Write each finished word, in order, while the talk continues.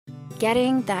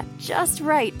getting that just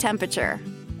right temperature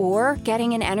or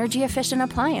getting an energy-efficient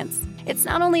appliance. It's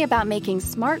not only about making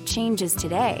smart changes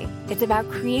today, it's about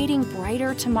creating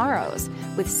brighter tomorrows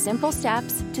with simple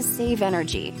steps to save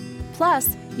energy.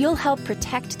 Plus, you'll help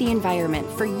protect the environment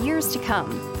for years to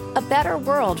come. A better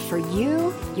world for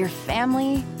you, your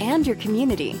family, and your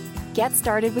community. Get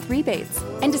started with rebates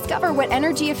and discover what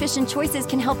energy-efficient choices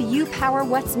can help you power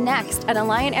what's next at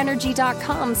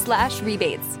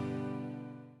alliantenergy.com/rebates.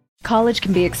 College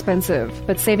can be expensive,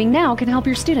 but saving now can help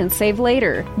your students save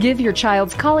later. Give your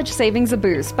child's college savings a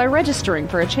boost by registering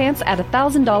for a chance at a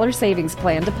 $1,000 savings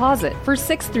plan deposit for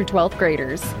 6th through 12th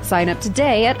graders. Sign up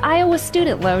today at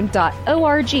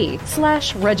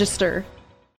iowastudentloan.org/register.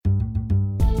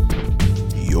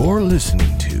 You're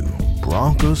listening to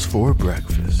Broncos for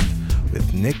Breakfast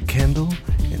with Nick Kendall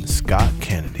and Scott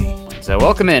Kennedy. So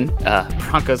welcome in,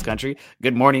 Broncos country.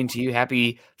 Good morning to you.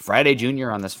 Happy Friday,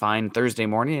 Junior, on this fine Thursday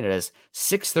morning. It is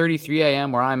 6:33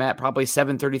 a.m. where I'm at, probably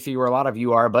 7:33 where a lot of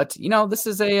you are. But, you know, this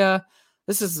is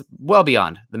well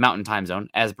beyond the mountain time zone,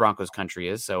 as Broncos country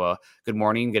is. So good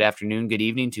morning, good afternoon, good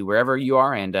evening to wherever you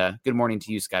are. And good morning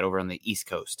to you, Scott, over on the East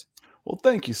Coast. Well,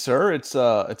 thank you, sir. It's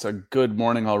a good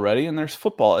morning already, and there's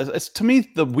football. It's to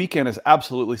me, the weekend is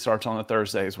absolutely starts on the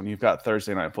Thursdays when you've got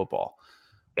Thursday night football.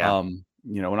 Yeah.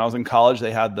 You know, when I was in college,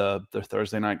 they had the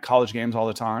Thursday night college games all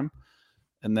the time,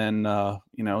 and then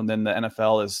and then the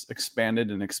NFL has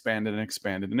expanded and expanded and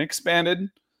expanded and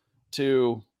expanded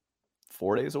to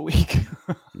 4 days a week.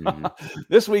 Mm-hmm.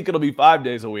 This week it'll be 5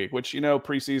 days a week, which, you know,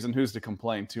 preseason, who's to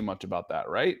complain too much about that,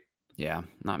 right? Yeah,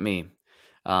 not me.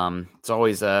 It's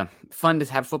always fun to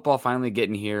have football finally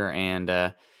getting here,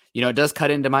 and it does cut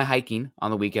into my hiking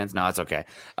on the weekends. No, it's okay.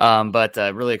 But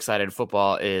really excited.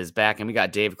 Football is back, and we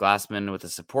got Dave Glassman with the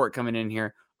support coming in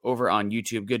here over on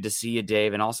YouTube. Good to see you,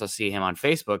 Dave, and also see him on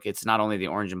Facebook. It's not only the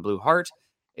orange and blue heart,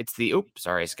 it's the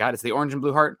Scott. It's the orange and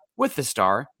blue heart with the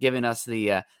star, giving us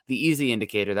the easy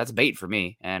indicator. That's bait for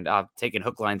me, and I've taken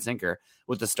hook, line, sinker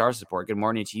with the star support. Good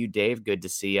morning to you, Dave. Good to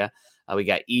see you. We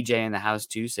got EJ in the house,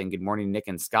 too, saying good morning, Nick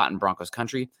and Scott in Broncos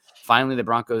country. Finally, the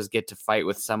Broncos get to fight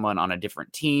with someone on a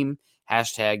different team.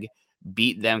 Hashtag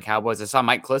beat them Cowboys. I saw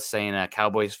Mike Kliss saying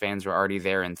Cowboys fans were already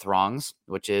there in throngs,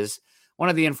 which is one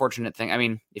of the unfortunate things. I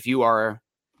mean, if you are,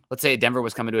 let's say Denver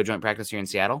was coming to a joint practice here in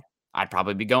Seattle, I'd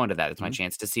probably be going to that. It's my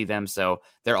chance to see them. So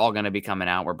they're all going to be coming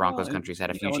out where Broncos country's had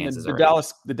a few chances already.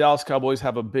 The Dallas Cowboys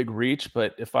have a big reach,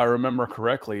 but if I remember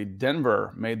correctly,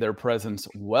 Denver made their presence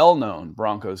well-known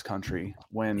Broncos country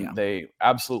when they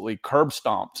absolutely curb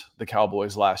stomped the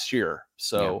Cowboys last year.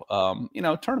 So,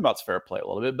 turnabout's fair play a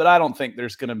little bit, but I don't think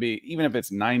there's going to be, even if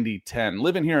it's 90-10,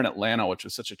 living here in Atlanta, which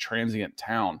is such a transient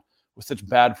town with such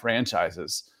bad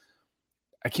franchises,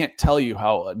 I can't tell you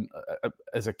how,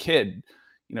 as a kid,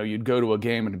 you'd go to a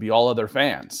game and it'd be all other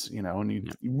fans, and you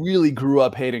really grew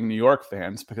up hating New York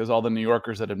fans because all the New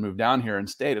Yorkers that had moved down here and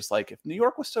stayed. It's like, if New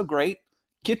York was so great,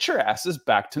 get your asses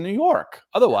back to New York.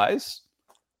 Otherwise,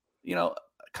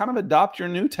 kind of adopt your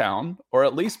new town, or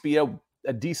at least be a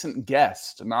decent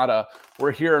guest, not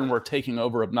we're here and we're taking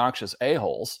over obnoxious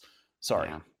a-holes. Sorry,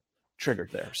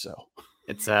 triggered there. So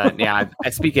it's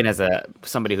speaking as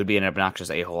somebody who'd be an obnoxious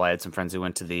a-hole. I had some friends who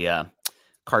went to the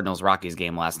Cardinals-Rockies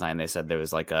game last night, and they said there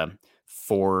was like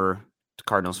 4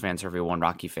 Cardinals fans for every 1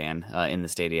 Rocky fan in the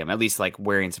stadium, at least like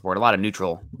wearing support. A lot of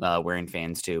neutral wearing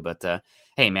fans too. But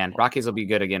hey, man, Rockies will be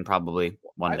good again probably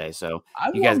one day. So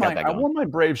you guys got that going. I wore my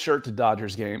Braves shirt to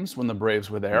Dodgers games when the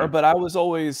Braves were there, but I was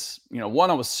always,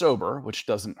 one, I was sober, which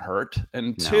doesn't hurt.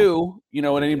 And 2,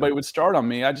 when anybody would start on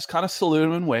me, I just kind of salute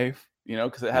them and wave,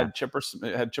 because it had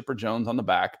Chipper Jones on the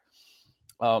back.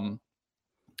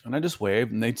 And I just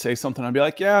waved, and they'd say something. I'd be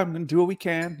like, yeah, I'm going to do what we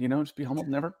can, just be humble.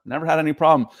 Never had any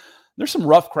problem. There's some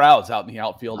rough crowds out in the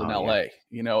outfield in LA.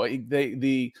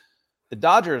 The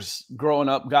Dodgers growing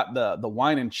up got the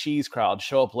wine and cheese crowd,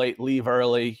 show up late, leave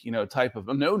early, type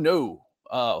of, no.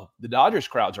 The Dodgers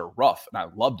crowds are rough, and I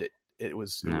loved it. It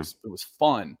was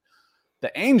fun.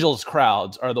 The Angels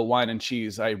crowds are the wine and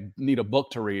cheese. I need a book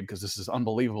to read because this is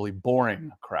unbelievably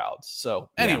boring crowds.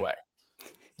 So anyway.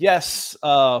 Yes,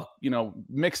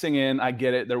 mixing in, I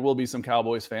get it. There will be some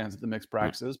Cowboys fans at the mixed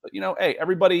practices, but hey,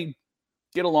 everybody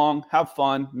get along, have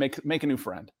fun, make a new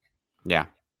friend. Yeah,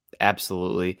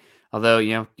 absolutely. Although,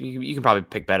 you can probably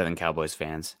pick better than Cowboys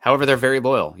fans. However, they're very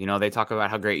loyal. They talk about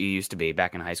how great you used to be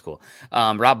back in high school.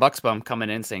 Rob Bucksbaum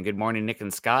coming in saying, good morning, Nick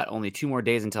and Scott. Only 2 more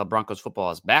days until Broncos football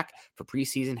is back for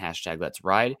preseason. Hashtag let's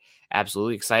ride.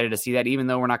 Absolutely excited to see that, even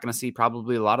though we're not going to see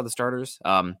probably a lot of the starters.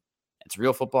 It's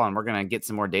real football, and we're going to get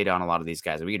some more data on a lot of these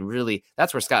guys. We can really,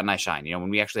 that's where Scott and I shine,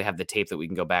 when we actually have the tape that we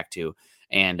can go back to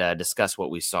and discuss what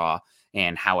we saw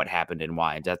and how it happened and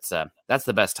why. That's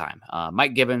the best time.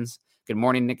 Mike Gibbons, good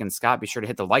morning, Nick and Scott. Be sure to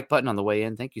hit the like button on the way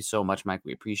in. Thank you so much, Mike.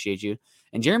 We appreciate you.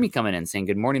 And Jeremy coming in saying,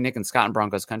 good morning, Nick and Scott in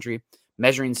Broncos country.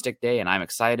 Measuring stick day, and I'm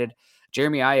excited.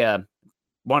 Jeremy, I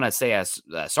want to say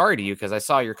sorry to you because I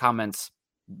saw your comments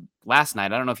last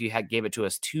night. I don't know if you gave it to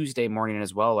us Tuesday morning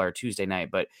as well or Tuesday night,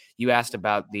 but you asked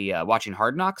about the watching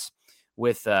Hard Knocks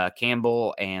with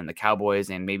Campbell and the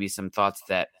Cowboys, and maybe some thoughts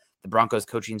that the Broncos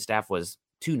coaching staff was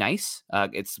too nice.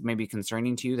 It's maybe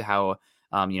concerning to you how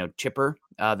chipper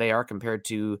they are compared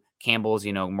to Campbell's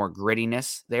more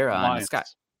grittiness there.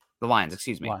 The Lions,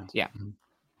 excuse me. Lions. Yeah. Mm-hmm.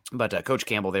 But Coach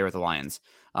Campbell there with the Lions.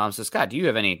 So Scott, do you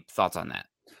have any thoughts on that?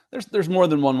 There's more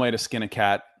than one way to skin a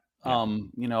cat.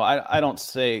 Yeah. I don't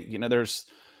say,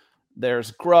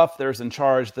 there's gruff, there's in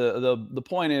charge. The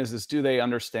point is do they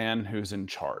understand who's in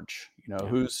charge?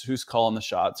 Who's calling the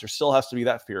shots? There still has to be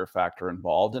that fear factor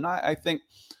involved. And I think,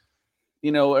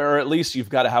 or at least you've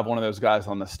got to have one of those guys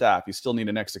on the staff. You still need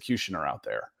an executioner out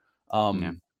there.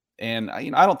 And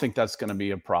I don't think that's going to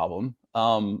be a problem.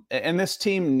 And this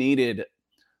team needed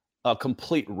a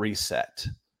complete reset.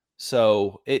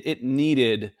 So it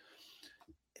needed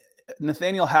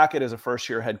Nathaniel Hackett as a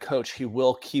first-year head coach. He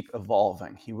will keep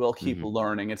evolving. He will keep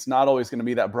learning. It's not always going to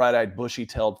be that bright-eyed,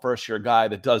 bushy-tailed first-year guy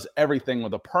that does everything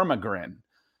with a permagrin.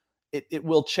 It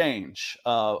will change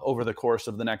over the course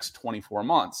of the next 24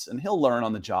 months, and he'll learn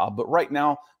on the job. But right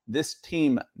now, this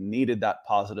team needed that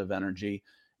positive energy.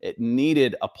 It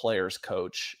needed a player's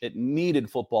coach. It needed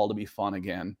football to be fun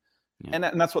again. Yeah.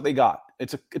 And that's what they got.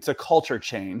 It's a culture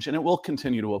change, and it will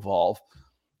continue to evolve.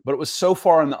 But it was so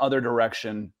far in the other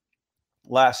direction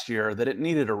last year that it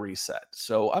needed a reset.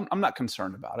 So I'm not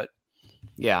concerned about it.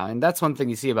 Yeah, and that's one thing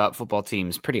you see about football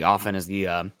teams pretty often is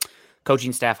the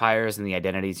coaching staff hires and the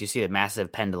identities. You see a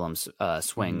massive pendulum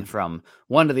swing from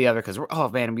one to the other because, oh,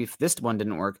 man, if this one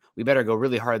didn't work, we better go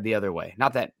really hard the other way.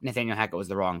 Not that Nathaniel Hackett was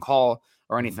the wrong call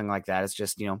or anything like that. It's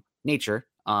just, nature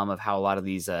of how a lot of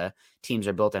these teams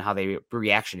are built and how they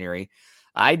reactionary.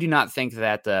 I do not think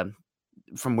that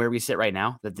from where we sit right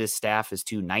now, that this staff is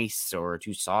too nice or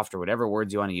too soft or whatever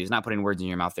words you want to use. Not putting words in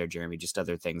your mouth there, Jeremy, just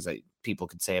other things that people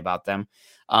could say about them.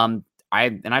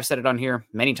 I've said it on here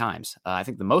many times. I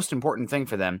think the most important thing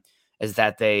for them is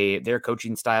that their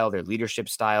coaching style, their leadership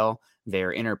style,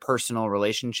 their interpersonal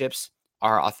relationships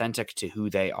are authentic to who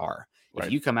they are. Right.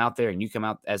 If you come out there and you come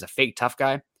out as a fake tough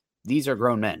guy, these are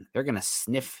grown men. They're going to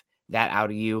sniff that out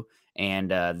of you.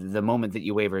 And the moment that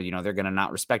you waver, they're going to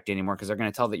not respect you anymore because they're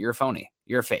going to tell that you're a phony,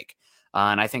 you're a fake.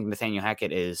 And I think Nathaniel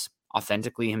Hackett is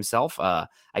authentically himself. I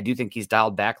do think he's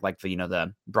dialed back like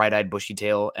the bright-eyed,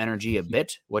 bushy-tail energy a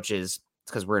bit, which is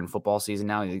because we're in football season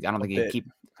now. I don't think he'd keep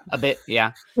a bit.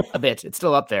 Yeah, a bit. It's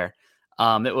still up there.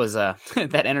 It was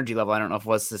that energy level. I don't know if it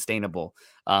was sustainable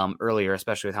earlier,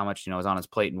 especially with how much was on his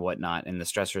plate and whatnot and the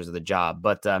stressors of the job.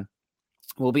 But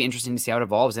will be interesting to see how it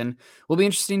evolves, and will be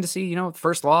interesting to see,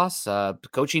 first loss,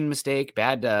 coaching mistake,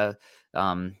 bad,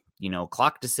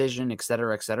 clock decision, et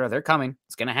cetera, et cetera. They're coming.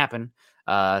 It's going to happen.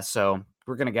 So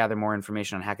we're going to gather more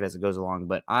information on Hackett as it goes along,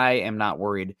 but I am not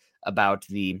worried about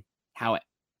the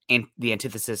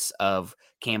antithesis of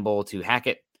Campbell to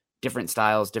Hackett. Different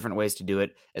styles, different ways to do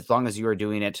it. As long as you are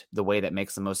doing it the way that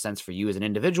makes the most sense for you as an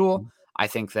individual, I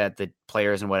think that the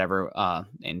players and whatever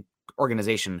and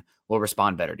organization will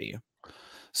respond better to you.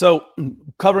 So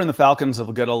covering the Falcons,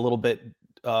 will get a little bit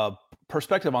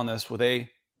perspective on this with a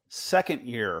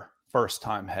second-year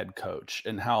first-time head coach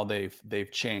and how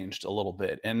they've changed a little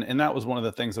bit. And that was one of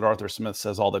the things that Arthur Smith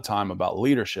says all the time about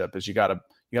leadership is you got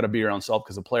to be your own self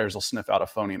because the players will sniff out a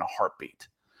phony in a heartbeat.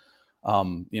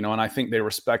 And I think they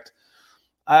respect.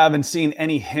 I haven't seen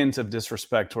any hint of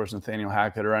disrespect towards Nathaniel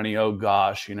Hackett or any, oh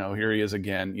gosh, here he is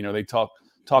again. They talk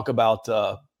about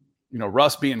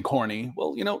Russ being corny.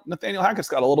 Well, Nathaniel Hackett's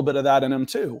got a little bit of that in him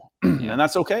too. And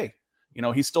that's okay.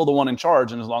 He's still the one in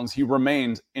charge. And as long as he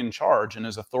remains in charge and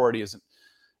his authority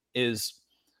is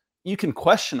you can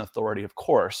question authority, of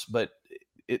course, but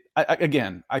I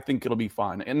think it'll be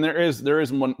fine. And there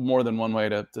is more than one way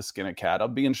to skin a cat. I'll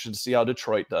be interested to see how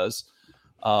Detroit does.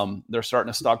 They're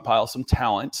starting to stockpile some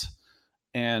talent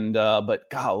but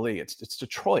golly, it's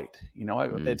Detroit,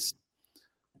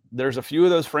 there's a few of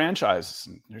those franchises.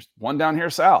 There's one down here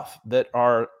south that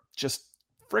are just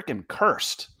freaking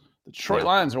cursed. The Detroit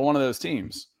Lions are one of those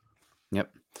teams. Yep.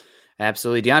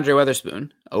 Absolutely. DeAndre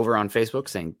Weatherspoon over on Facebook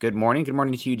saying, good morning. Good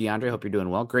morning to you, DeAndre. Hope you're doing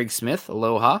well. Greg Smith,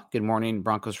 aloha. Good morning,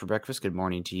 Broncos for breakfast. Good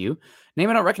morning to you. Name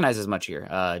I don't recognize as much here.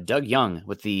 Doug Young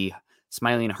with the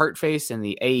smiling heart face and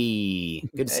the A.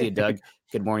 Good to see you, Doug.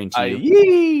 Good morning to you.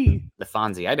 Aye. The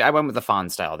Fonzie. I went with the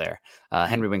Fonz style there.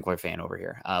 Henry Winkler fan over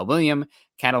here. William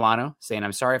Catalano saying,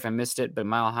 I'm sorry if I missed it, but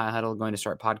Mile High Huddle going to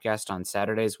start podcast on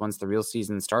Saturdays once the real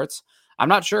season starts. I'm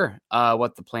not sure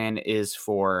what the plan is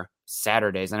for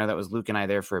Saturdays. I know that was Luke and I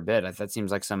there for a bit. That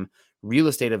seems like some real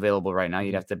estate available right now.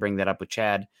 You'd have to bring that up with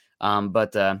Chad.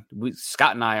 But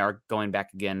Scott and I are going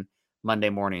back again Monday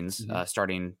mornings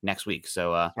starting next week.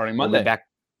 So starting Monday. We'll be back.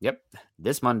 Yep.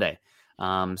 This Monday.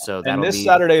 So and this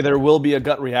Saturday, there will be a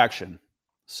gut reaction.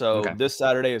 So Okay. this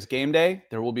Saturday is game day.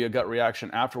 There will be a gut reaction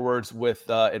afterwards with,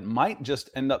 it might just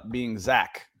end up being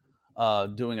Zach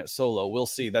doing it solo. We'll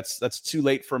see. That's too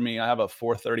late for me. I have a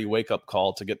 4:30 wake up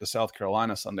call to get to South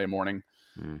Carolina Sunday morning.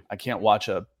 I can't watch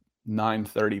a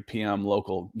 9:30 p.m.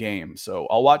 local game. So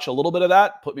I'll watch a little bit of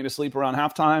that, put me to sleep around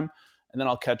halftime, and then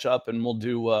I'll catch up and we'll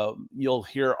do, you'll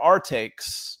hear our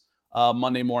takes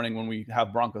Monday morning when we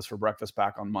have Broncos for breakfast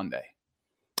back on Monday.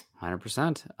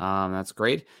 100%. That's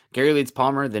great. Gary Leeds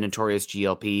Palmer, the notorious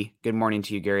GLP. Good morning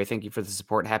to you, Gary. Thank you for the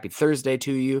support. Happy Thursday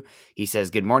to you. He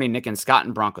says, good morning, Nick and Scott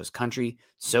in Broncos country.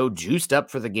 So juiced up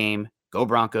for the game. Go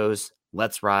Broncos.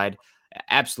 Let's ride.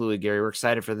 Absolutely, Gary. We're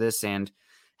excited for this. And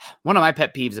one of my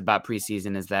pet peeves about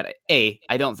preseason is that, I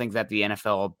don't think that the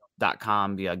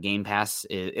NFL.com Game Pass,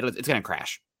 it's going to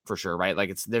crash for sure, right?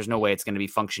 Like there's no way it's going to be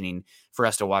functioning for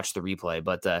us to watch the replay.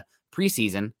 But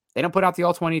preseason, they don't put out the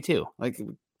all 22. Like,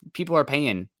 people are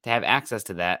paying to have access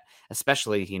to that,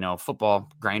 especially,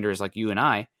 football grinders like you and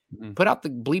I. Put out the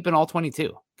bleeping all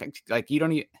 22. Like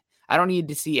I don't need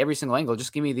to see every single angle.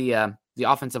 Just give me the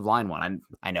offensive line one.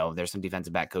 I know there's some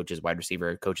defensive back coaches, wide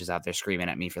receiver coaches out there screaming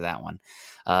at me for that one.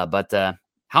 But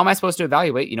how am I supposed to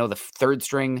evaluate, the third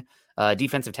string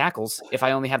defensive tackles if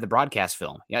I only have the broadcast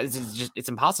film? Yeah, it's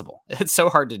impossible. It's so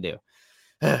hard to do.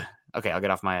 Okay, I'll get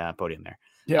off my podium there.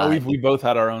 Yeah, we both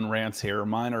had our own rants here.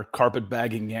 Mine are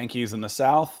carpet-bagging Yankees in the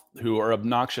South who are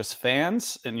obnoxious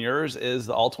fans, and yours is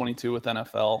the all-22 with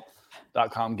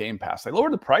NFL.com Game Pass. They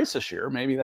lowered the price this year.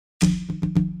 Maybe that.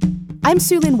 I'm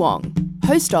Sulin Wong,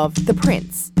 host of The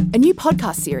Prince, a new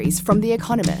podcast series from The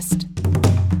Economist.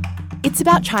 It's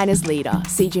about China's leader,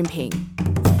 Xi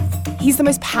Jinping. He's the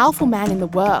most powerful man in the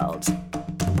world,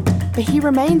 but he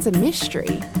remains a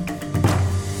mystery.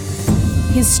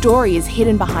 His story is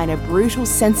hidden behind a brutal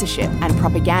censorship and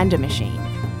propaganda machine.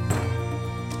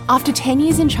 After 10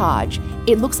 years in charge,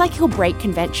 it looks like he'll break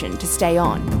convention to stay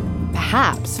on,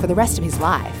 perhaps for the rest of his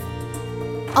life.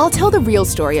 I'll tell the real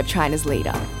story of China's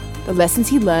leader, the lessons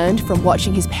he learned from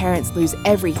watching his parents lose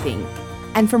everything,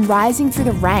 and from rising through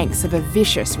the ranks of a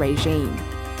vicious regime.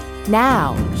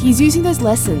 Now, he's using those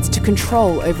lessons to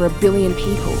control over 1 billion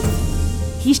people.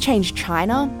 He's changed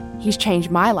China, he's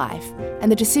changed my life, and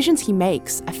the decisions he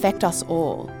makes affect us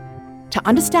all. To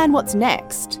understand what's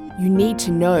next, you need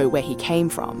to know where he came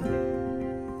from.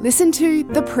 Listen to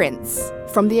The Prince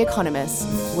from The Economist,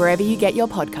 wherever you get your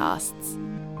podcasts.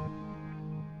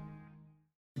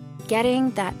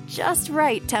 Getting that just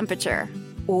right temperature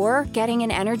or getting an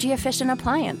energy-efficient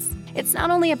appliance. It's not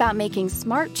only about making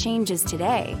smart changes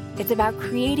today, it's about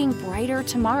creating brighter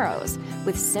tomorrows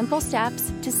with simple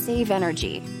steps to save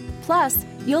energy. Plus,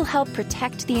 you'll help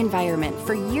protect the environment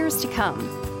for years to come.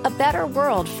 A better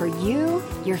world for you,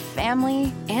 your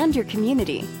family, and your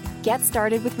community. Get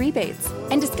started with rebates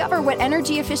and discover what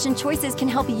energy-efficient choices can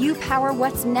help you power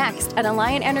what's next at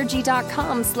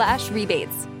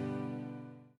alliantenergy.com/rebates.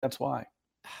 That's why.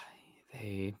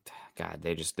 They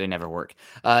never work.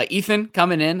 Ethan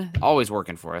coming in, always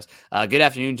working for us. Good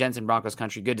afternoon, gents in Broncos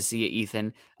country. Good to see you,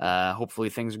 Ethan. Hopefully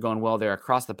things are going well there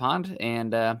across the pond,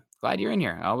 and glad you're in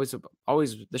here. Always,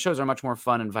 the shows are much more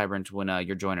fun and vibrant when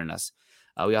you're joining us.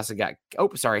 We also got, go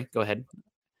ahead.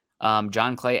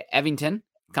 John Clay Evington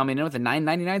coming in with a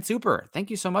 $9.99 super.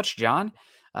 Thank you so much, John.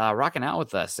 Rocking out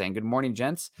with us, saying good morning,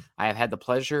 gents. I have had the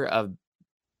pleasure of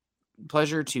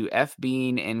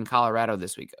being in Colorado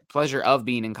this week.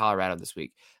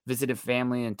 Visited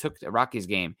family and took the Rockies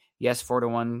game. Yes,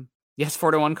 4-1. Yes,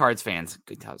 4-1 Cards fans.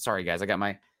 Sorry, guys. I got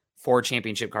my 4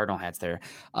 championship Cardinal hats there.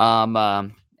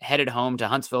 Headed home to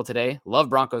Huntsville today. Love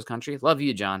Broncos country. Love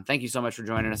you, John. Thank you so much for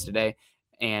joining us today.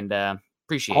 And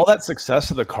appreciate all that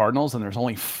success of the Cardinals, and there's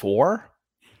only 4?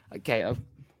 Okay.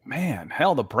 Man,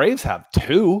 hell, the Braves have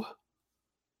 2.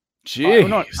 Jeez.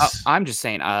 No, I'm just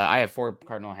saying, I have 4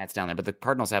 Cardinal hats down there, but the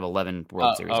Cardinals have 11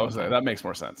 World Series. That makes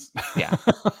more sense. Yeah.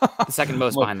 The second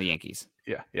most behind the Yankees.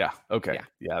 Yeah. Okay.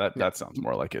 Yeah, that sounds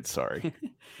more like it. Sorry.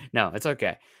 No, it's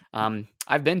okay.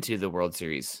 I've been to the World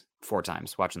Series 4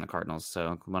 times watching the Cardinals.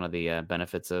 So one of the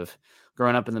benefits of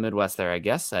growing up in the Midwest there, I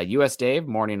guess. US Dave,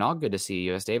 morning all. Good to see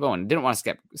you, US Dave. Oh, and didn't want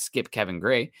to skip Kevin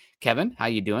Gray. Kevin, how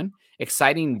you doing?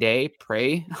 Exciting day.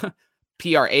 Pray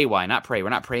Pray, not pray. We're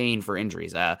not praying for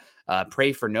injuries.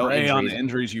 Pray for no Pray injuries. on the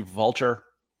injuries, you vulture.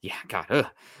 Yeah, God.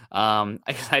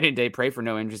 Exciting day. Pray for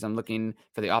no injuries. I'm looking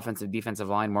for the offensive, defensive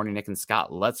line. Morning, Nick and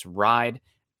Scott. Let's ride.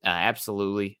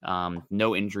 Absolutely.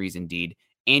 No injuries indeed.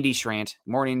 Andy Schrant.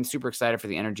 Morning. Super excited for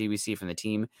the energy we see from the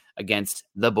team against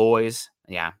the boys.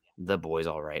 Yeah, the boys.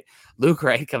 All right. Luke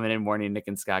Wright coming in. Morning, Nick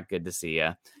and Scott. Good to see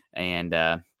you. And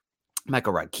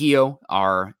Michael Radkio,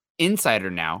 our insider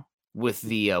now with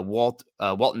the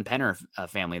Walton Penner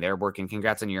family there working.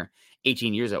 Congrats on your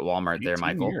 18 years at Walmart there,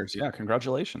 Michael. 18 years. Yeah,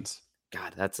 congratulations.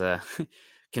 God, that's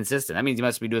consistent. That means you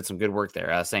must be doing some good work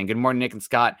there. Saying good morning, Nick and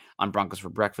Scott on Broncos for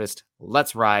Breakfast.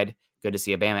 Let's ride. Good to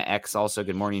see Obama X. Also,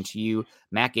 good morning to you,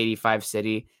 Mac 85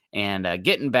 City. And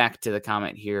getting back to the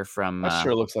comment here from that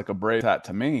sure looks like a Braves hat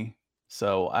to me.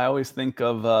 So I always think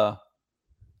of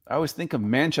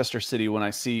Manchester City when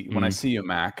I see you,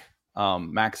 Mac.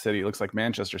 Mac City looks like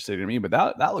Manchester City to me, but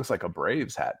that looks like a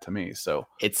Braves hat to me. So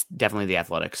it's definitely the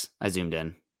Athletics. I zoomed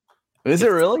in. Is it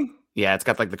really? Yeah, it's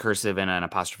got like the cursive and an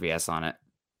apostrophe S on it.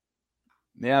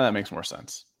 Yeah, that makes more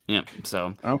sense. Yeah,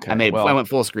 so okay. I went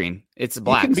full screen. It's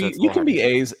black. You can be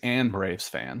A's and Braves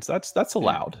fans. That's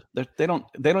allowed. Yeah. They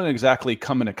don't exactly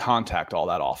come into contact all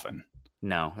that often.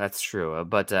 No, that's true.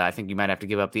 But I think you might have to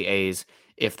give up the A's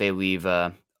if they leave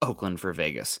Oakland for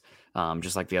Vegas.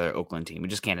 Just like the other Oakland team. We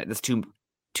just can't. That's too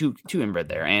inbred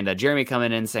there. And Jeremy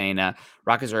coming in saying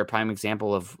Rockets are a prime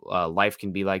example of life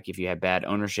can be like if you have bad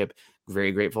ownership.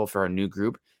 Very grateful for our new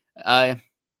group.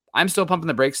 I'm still pumping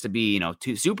the brakes to be,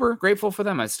 too super grateful for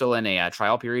them. I'm still in a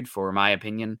trial period for my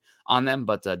opinion on them,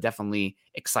 but definitely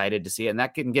excited to see it. And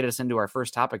that can get us into our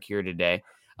first topic here today.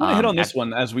 I'm gonna hit on this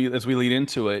one as we lead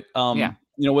into it.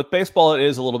 With baseball, it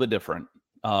is a little bit different.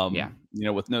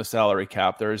 With no salary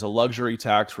cap, there is a luxury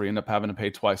tax where you end up having to pay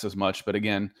twice as much. But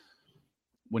again,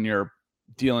 when you're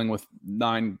dealing with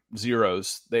 9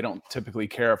 zeros, they don't typically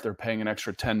care if they're paying an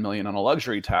extra $10 million on a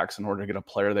luxury tax in order to get a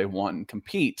player they want and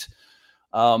compete.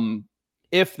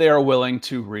 If they are willing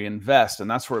to reinvest, and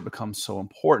that's where it becomes so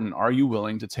important. Are you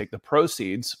willing to take the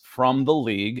proceeds from the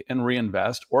league and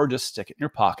reinvest, or just stick it in your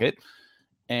pocket?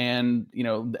 And,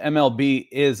 the MLB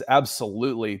is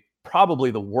absolutely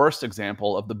probably the worst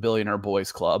example of the billionaire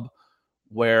boys club,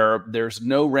 where there's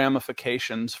no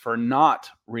ramifications for not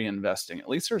reinvesting. At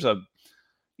least there's a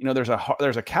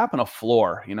cap and a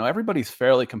floor. Everybody's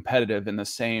fairly competitive in the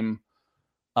same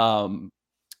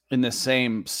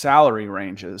salary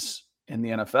ranges in the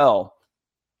NFL.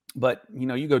 But,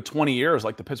 you go 20 years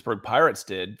like the Pittsburgh Pirates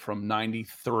did from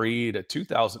 93 to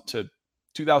 2000 to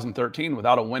 2013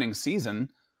 without a winning season.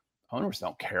 Owners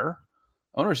don't care.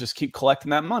 Owners just keep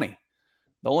collecting that money.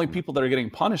 The only people that are getting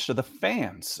punished are the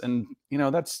fans. And,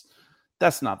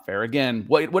 that's not fair. Again,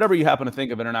 whatever you happen to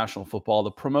think of international football,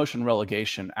 the promotion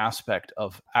relegation aspect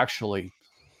of actually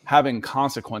having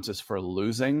consequences for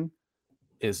losing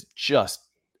is just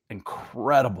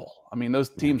incredible. I mean, those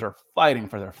teams are fighting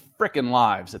for their freaking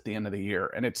lives at the end of the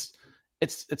year. And it's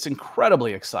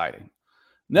incredibly exciting.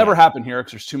 Never happened here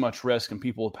because there's too much risk, and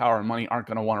people with power and money aren't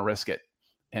going to want to risk it.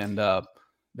 And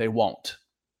they won't.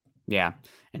 Yeah.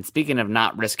 And speaking of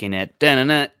not risking it,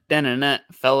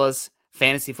 fellas,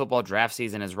 fantasy football draft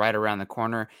season is right around the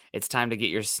corner. It's time to get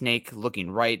your snake looking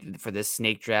right for this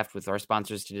snake draft with our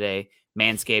sponsors today.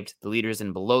 Manscaped, the leaders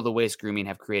in below-the-waist grooming,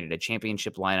 have created a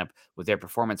championship lineup with their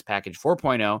Performance Package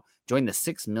 4.0. Join the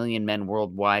 6 million men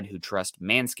worldwide who trust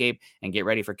Manscaped and get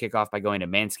ready for kickoff by going to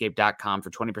manscaped.com for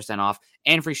 20% off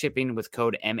and free shipping with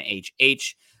code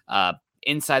MHH.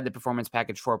 Inside the Performance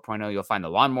Package 4.0, you'll find the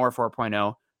Lawnmower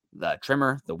 4.0, the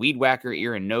trimmer, the Weed Whacker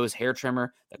ear and nose hair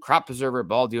trimmer, the Crop Preserver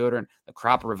ball deodorant, the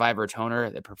Crop Reviver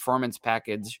toner, the Performance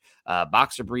Package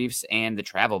boxer briefs, and the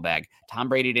travel bag. Tom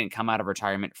Brady didn't come out of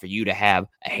retirement for you to have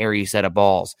a hairy set of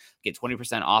balls. Get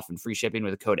 20% off and free shipping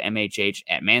with the code MHH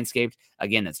at Manscaped.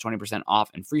 Again, that's 20%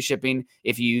 off and free shipping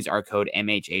if you use our code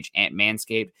MHH at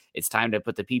Manscaped. It's time to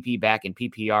put the PP back in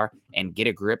PPR and get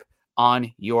a grip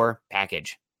on your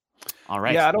package. All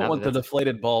right. Yeah, I don't want the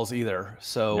deflated balls either.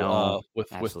 So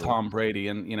with Tom Brady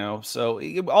and, so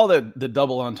all the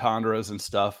double entendres and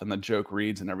stuff and the joke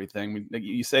reads and everything,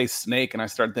 you say snake and I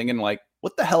started thinking like,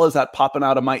 what the hell is that popping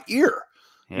out of my ear?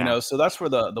 Yeah. So that's where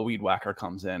the Weed Whacker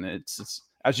comes in. It's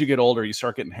as you get older, you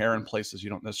start getting hair in places you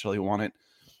don't necessarily want it.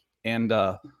 And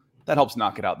that helps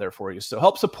knock it out there for you. So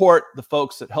help support the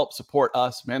folks that help support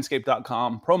us,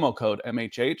 manscaped.com, promo code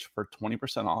MHH for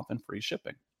 20% off and free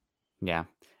shipping. Yeah.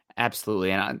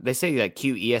 Absolutely. And they say that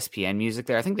cue ESPN music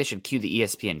there. I think they should cue the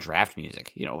ESPN draft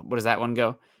music. What does that one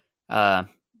go? Don't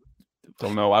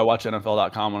know. I watch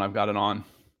NFL.com when I've got it on.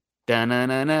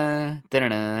 Da-na-na-na,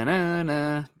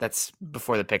 da-na-na-na-na. That's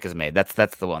before the pick is made.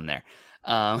 That's the one there.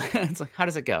 It's like, how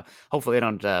does it go? Hopefully they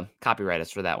don't copyright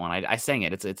us for that one. I sang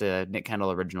it. It's a Nick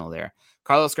Kendall original there.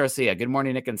 Carlos Garcia, good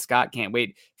morning, Nick and Scott. Can't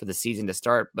wait for the season to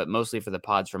start, but mostly for the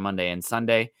pods for Monday and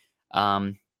Sunday. Yeah,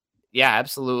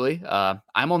 absolutely.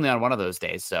 I'm only on one of those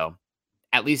days, so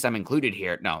at least I'm included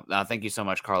here. No, thank you so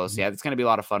much, Carlos. Yeah, it's going to be a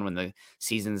lot of fun when the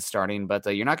season's starting, but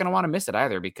you're not going to want to miss it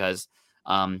either, because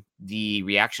the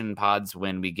reaction pods,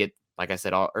 when we get, like I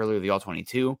said earlier, the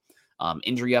All-22,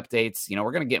 injury updates,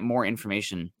 we're going to get more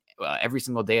information every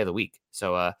single day of the week.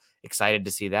 So excited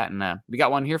to see that. And we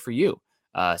got one here for you.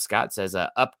 Scott says,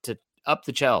 up the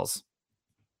Chels.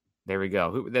 There we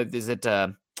go. Who is it?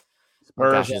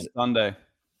 Spurs Sunday.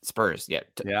 Spurs, yeah.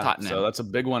 Tottenham. So that's a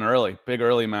big one big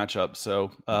early matchup.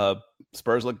 So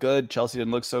Spurs look good. Chelsea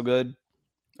didn't look so good.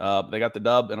 They got the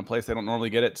dub in a place they don't normally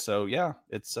get it. So yeah,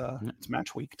 it's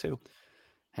match week too.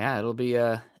 Yeah, it'll be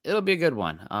a good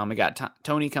one. We got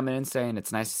Tony coming in saying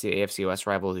it's nice to see AFC West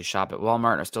rivals who shop at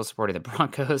Walmart are still supporting the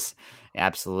Broncos.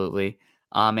 Absolutely.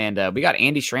 And we got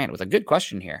Andy Schrant with a good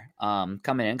question here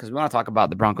coming in, because we want to talk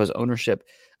about the Broncos ownership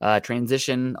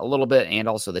transition a little bit, and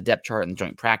also the depth chart and the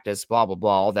joint practice, blah, blah,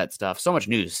 blah, all that stuff. So much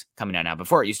news coming out now.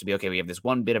 Before it used to be, okay, we have this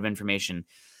one bit of information.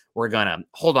 We're going to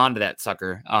hold on to that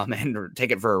sucker and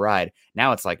take it for a ride.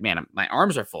 Now it's like, man, my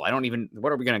arms are full. What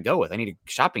are we going to go with? I need a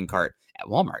shopping cart at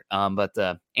Walmart.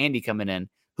 But Andy coming in,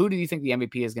 who do you think the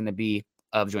MVP is going to be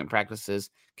of joint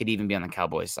practices? Could even be on the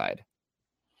Cowboys side.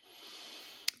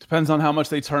 Depends on how much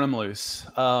they turn them loose.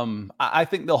 I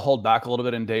think they'll hold back a little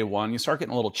bit in day one. You start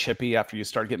getting a little chippy after you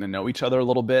start getting to know each other a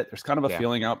little bit. There's kind of a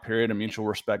feeling out period, a mutual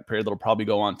respect period that'll probably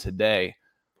go on today.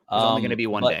 It's only going to be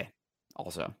one day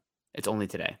also. It's only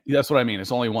today. That's what I mean.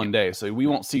 It's only one day. So we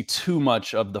won't see too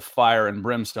much of the fire and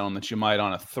brimstone that you might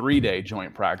on a 3-day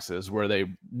joint practices where they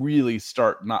really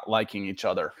start not liking each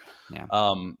other. Yeah.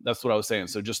 That's what I was saying.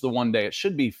 So just the one day, it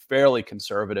should be fairly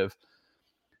conservative.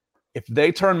 If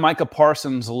they turn Micah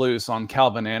Parsons loose on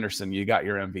Calvin Anderson, you got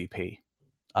your MVP.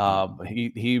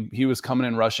 He was coming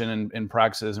in rushing in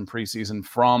practices and preseason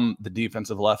from the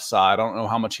defensive left side. I don't know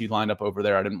how much he lined up over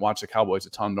there. I didn't watch the Cowboys a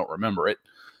ton. Don't remember it.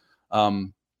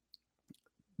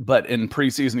 But in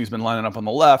preseason, he's been lining up on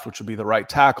the left, which would be the right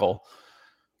tackle.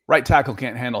 Right tackle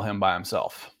can't handle him by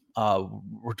himself.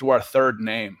 We're to our third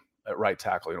name at right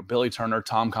tackle. Billy Turner,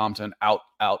 Tom Compton, out,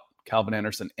 Calvin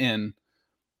Anderson in.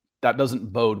 That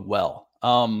doesn't bode well.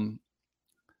 How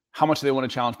much do they want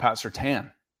to challenge Pat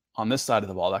Surtain on this side of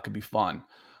the ball? That could be fun.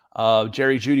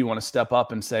 Jerry Jeudy want to step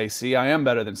up and say, see, I am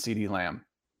better than CeeDee Lamb.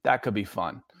 That could be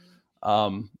fun.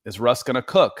 Is Russ going to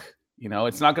cook?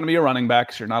 It's not going to be a running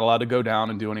back, so you're not allowed to go down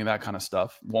and do any of that kind of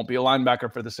stuff. Won't be a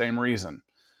linebacker for the same reason.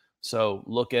 So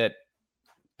look at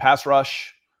pass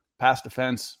rush, pass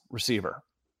defense, receiver.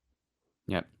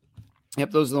 Yep.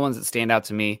 Those are the ones that stand out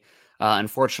to me.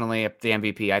 Unfortunately, the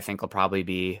MVP, I think, will probably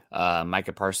be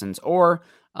Micah Parsons, or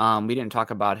we didn't talk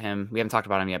about him. We haven't talked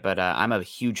about him yet, but I'm a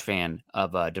huge fan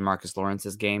of DeMarcus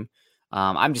Lawrence's game.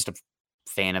 I'm just a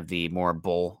fan of the more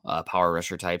bull power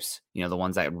rusher types, the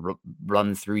ones that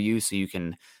run through you so you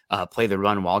can play the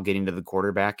run while getting to the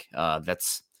quarterback.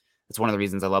 That's one of the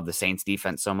reasons I love the Saints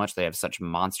defense so much. They have such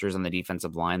monsters on the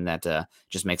defensive line that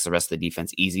just makes the rest of the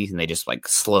defense easy, and they just like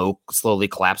slowly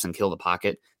collapse and kill the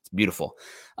pocket. It's beautiful.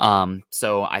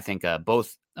 So I think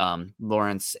both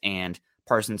Lawrence and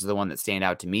Parsons are the one that stand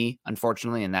out to me,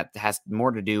 unfortunately, and that has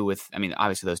more to do with,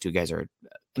 obviously those two guys are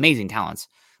amazing talents,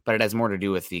 but it has more to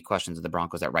do with the questions of the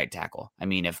Broncos at right tackle.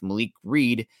 If Malik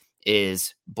Reed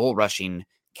is bull rushing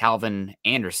Calvin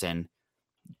Anderson,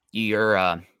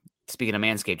 you're speaking of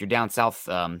Manscaped, you're down south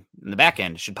in the back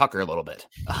end should pucker a little bit,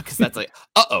 because that's like,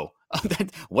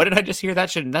 what did I just hear?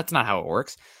 That's not how it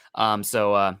works.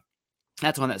 So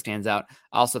that's one that stands out.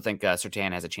 I also think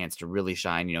Surtain has a chance to really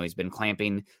shine. He's been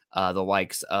clamping the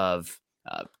likes of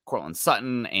Courtland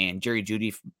Sutton and Jerry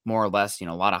Jeudy, more or less. A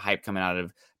lot of hype coming out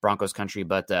of Broncos country,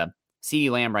 but CeeDee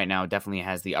Lamb right now definitely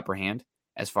has the upper hand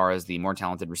as far as the more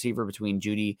talented receiver between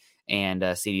Jeudy and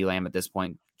CeeDee Lamb at this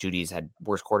point. Judy's had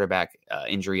worse quarterback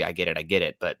injury. I get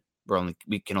it, but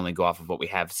we can only go off of what we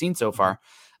have seen so far.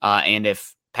 And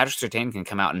if Patrick Surtain can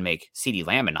come out and make CeeDee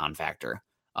Lamb a non-factor,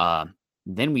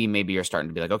 then we maybe are starting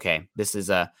to be like, okay, this is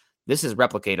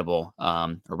replicatable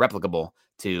or replicable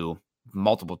to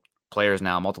multiple players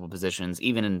now, multiple positions,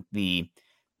 even in the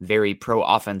very pro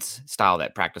offense style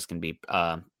that practice can be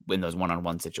in those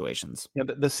one-on-one situations. Yeah,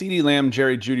 the CeeDee Lamb,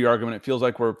 Jerry Jeudy argument, it feels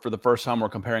like for the first time we're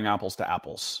comparing apples to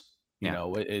apples.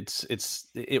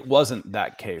 It wasn't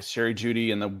that case. Jerry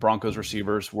Jeudy and the Broncos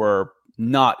receivers were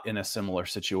not in a similar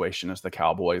situation as the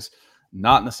Cowboys,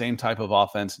 not in the same type of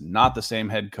offense, not the same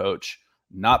head coach,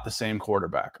 not the same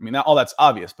quarterback. I mean, all that's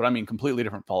obvious, but I mean, completely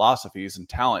different philosophies and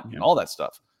talent and all that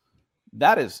stuff.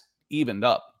 That is evened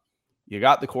up. You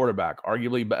got the quarterback,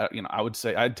 arguably better. I would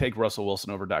say I'd take Russell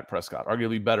Wilson over Dak Prescott,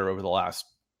 arguably better over the last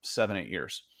 7-8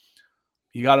 years.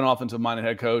 You got an offensive-minded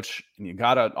head coach, and you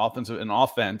got an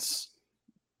offense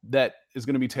that is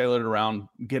going to be tailored around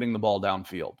getting the ball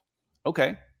downfield.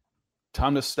 Okay,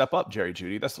 time to step up, Jerry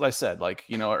Jeudy. That's what I said.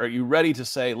 Are you ready to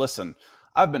say, listen,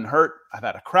 I've been hurt. I've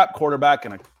had a crap quarterback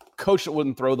and a coach that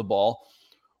wouldn't throw the ball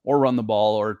or run the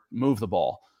ball or move the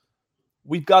ball.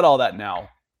 We've got all that now.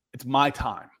 It's my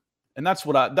time. And I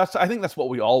think that's what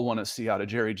we all want to see out of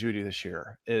Jerry Jeudy this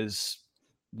year is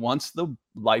once the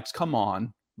lights come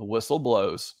on, the whistle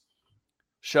blows,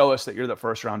 show us that you're the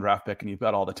first round draft pick and you've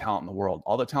got all the talent in the world,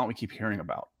 all the talent we keep hearing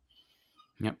about.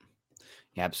 Yep.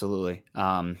 Yeah, absolutely.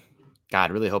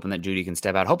 God, really hoping that Jeudy can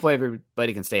step out. Hopefully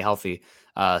everybody can stay healthy.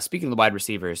 Speaking of the wide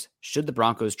receivers, should the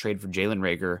Broncos trade for Jalen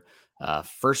Reagor,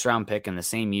 first round pick in the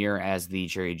same year as the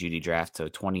Jerry Jeudy draft, so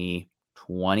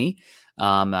 2020,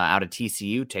 out of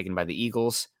TCU, taken by the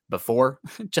Eagles before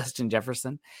Justin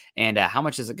Jefferson? And how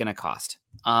much is it going to cost?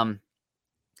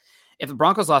 If the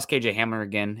Broncos lost KJ Hamler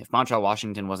again, if Montreal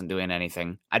Washington wasn't doing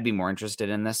anything, I'd be more interested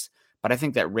in this. But I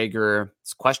think that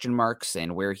Reagor's question marks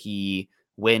and where he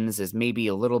wins is maybe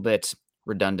a little bit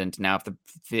redundant. Now, if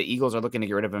the Eagles are looking to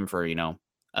get rid of him for,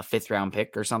 a 5th round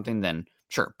pick or something, then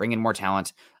sure, bring in more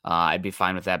talent. I'd be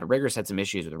fine with that. But Reagor's had some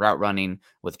issues with route running,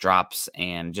 with drops,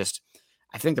 and just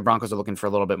I think the Broncos are looking for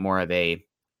a little bit more of a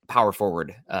power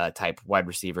forward type wide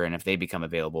receiver. And if they become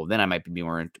available, then I might be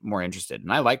more interested.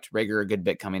 And I liked Reagor a good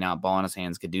bit coming out, ball in his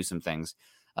hands, could do some things.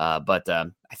 But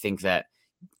I think that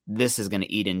this is going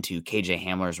to eat into KJ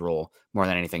Hamler's role more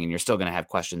than anything. And you're still going to have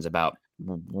questions about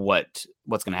what's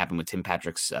going to happen with Tim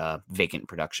Patrick's vacant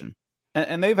production.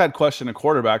 And they've had question of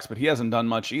quarterbacks, but he hasn't done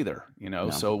much either, No.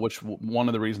 So which one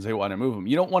of the reasons they want to move him.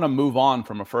 You don't want to move on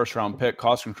from a first round pick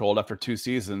cost controlled after 2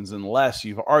 seasons unless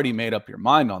you've already made up your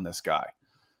mind on this guy.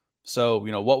 So,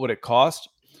 what would it cost?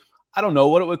 I don't know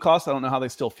what it would cost. I don't know how they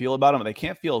still feel about him. They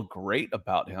can't feel great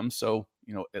about him. So,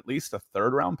 at least a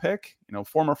 3rd round pick,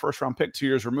 former 1st round pick, 2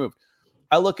 years removed.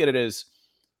 I look at it as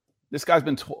this guy's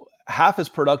been half as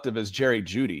productive as Jerry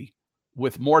Jeudy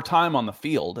with more time on the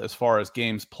field as far as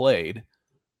games played.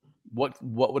 What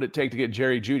would it take to get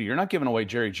Jerry Jeudy? You're not giving away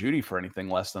Jerry Jeudy for anything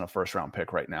less than a 1st round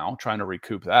pick right now, trying to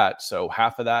recoup that. So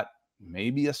half of that,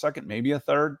 maybe a 2nd, maybe a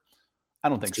 3rd. I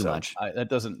don't think so. Much. That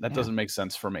doesn't make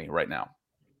sense for me right now.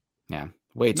 Yeah.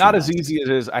 Way too not much. As easy as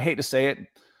it is. I hate to say it.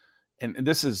 And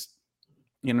this is,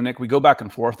 Nick, we go back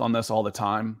and forth on this all the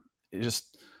time. It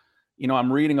just,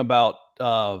 I'm reading about,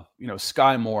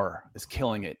 Sky Moore is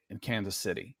killing it in Kansas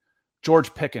City.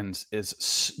 George Pickens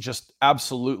is just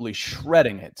absolutely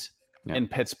shredding it in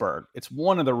Pittsburgh. It's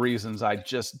one of the reasons I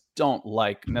just don't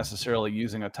like necessarily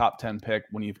using a top 10 pick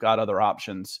when you've got other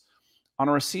options on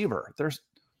a receiver.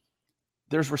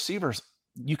 There's receivers,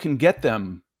 you can get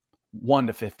them 1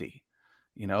 to 50.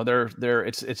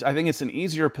 I think it's an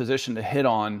easier position to hit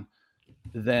on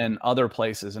than other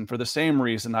places. And for the same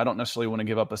reason, I don't necessarily want to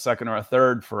give up a 2nd or a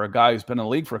 3rd for a guy who's been in the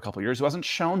league for a couple of years who hasn't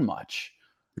shown much.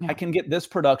 Yeah. I can get this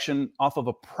production off of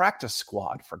a practice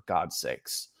squad, for God's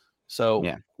sakes. So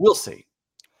We'll see.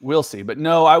 But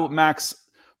no, Max,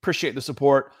 appreciate the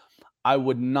support. I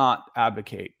would not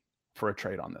advocate for a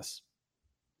trade on this.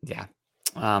 Yeah.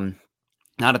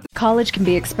 College can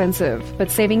be expensive,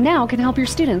 but saving now can help your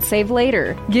students save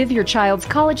later. Give your child's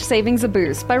college savings a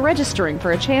boost by registering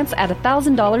for a chance at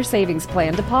 $1,000 savings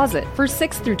plan deposit for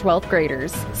 6th through 12th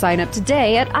graders. Sign up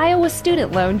today at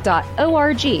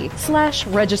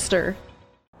iowastudentloan.org/register.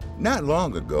 Not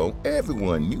long ago,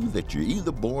 everyone knew that you're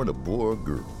either born a boy or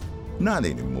girl. Not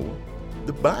anymore.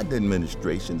 The Biden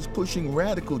administration is pushing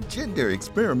radical gender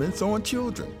experiments on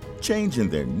children, changing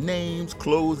their names,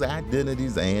 clothes,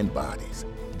 identities, and bodies.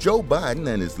 Joe Biden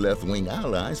and his left-wing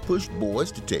allies push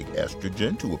boys to take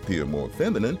estrogen to appear more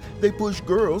feminine. They push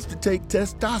girls to take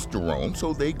testosterone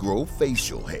so they grow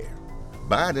facial hair.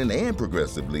 Biden and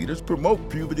progressive leaders promote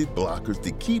puberty blockers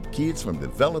to keep kids from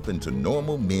developing to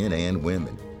normal men and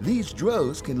women. These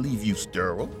drugs can leave you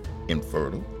sterile,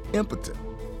 infertile, impotent.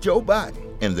 Joe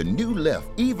Biden and the new left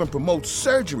even promotes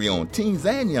surgery on teens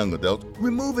and young adults,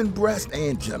 removing breasts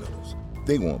and genitals.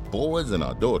 They want boys in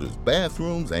our daughters'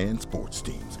 bathrooms and sports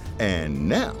teams. And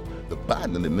now, the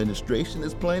Biden administration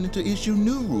is planning to issue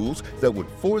new rules that would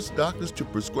force doctors to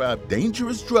prescribe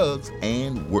dangerous drugs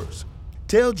and worse.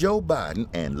 Tell Joe Biden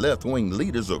and left-wing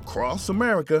leaders across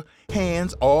America,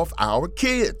 hands off our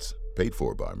kids. Paid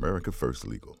for by America First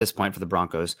Legal. At this point for the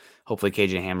Broncos, hopefully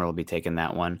KJ Hamler will be taking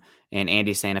that one. And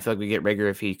Andy's saying, I feel like we get Rigger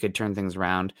if he could turn things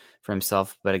around for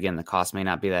himself. But again, the cost may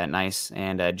not be that nice.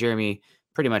 And Jeremy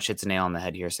pretty much hits a nail on the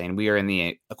head here, saying we are in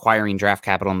the acquiring draft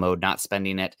capital mode, not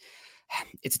spending it.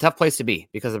 It's a tough place to be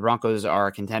because the Broncos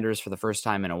are contenders for the first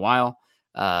time in a while.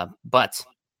 But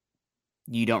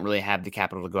you don't really have the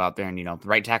capital to go out there and, the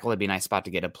right tackle would be a nice spot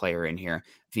to get a player in here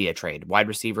via trade. Wide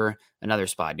receiver, another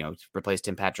spot, replace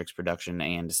Tim Patrick's production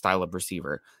and style of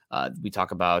receiver. We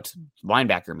talk about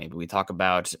linebacker, maybe we talk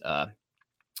about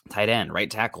tight end, right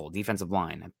tackle, defensive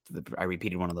line. I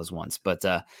repeated one of those once, but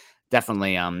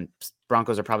definitely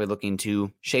Broncos are probably looking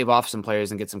to shave off some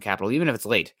players and get some capital, even if it's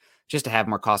late, just to have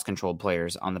more cost controlled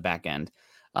players on the back end.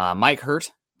 Mike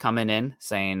Hurt coming in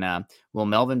saying, will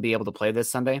Melvin be able to play this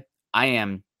Sunday? I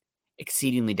am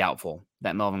exceedingly doubtful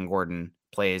that Melvin Gordon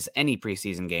plays any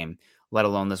preseason game, let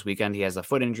alone this weekend. He has a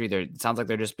foot injury. It sounds like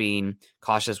they're just being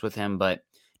cautious with him, but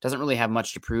doesn't really have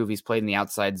much to prove. He's played in the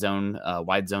outside zone,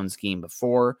 wide zone scheme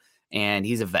before, and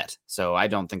he's a vet. So I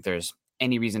don't think there's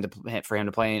any reason for him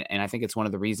to play. And I think it's one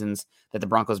of the reasons that the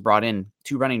Broncos brought in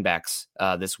 2 running backs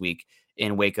this week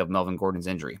in wake of Melvin Gordon's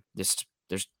injury.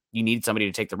 You need somebody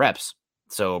to take the reps.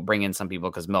 So bring in some people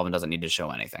because Melvin doesn't need to show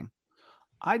anything.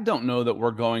 I don't know that we're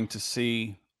going to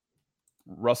see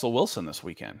Russell Wilson this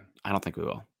weekend. I don't think we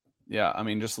will. Yeah, I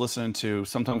mean, just listening to,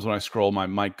 sometimes when I scroll, my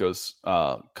mic goes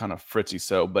kind of fritzy.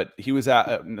 But he was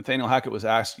Nathaniel Hackett was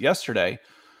asked yesterday,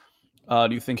 do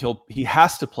you think he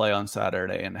has to play on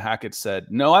Saturday? And Hackett said,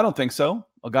 no, I don't think so.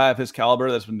 A guy of his caliber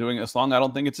that's been doing it this long, I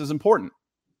don't think it's as important.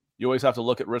 You always have to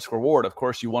look at risk reward. Of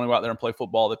course, you want to go out there and play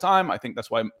football all the time. I think that's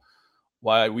why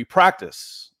we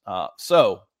practice.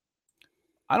 So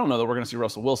I don't know that we're going to see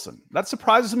Russell Wilson. That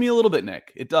surprises me a little bit,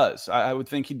 Nick. It does. I would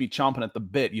think he'd be chomping at the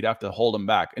bit. You'd have to hold him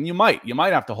back. And you might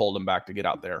have to hold him back to get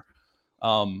out there.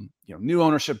 New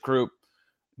ownership group,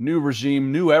 new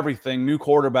regime, new everything, new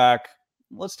quarterback.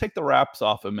 Let's take the wraps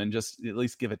off him and just at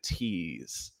least give a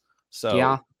tease. So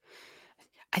yeah,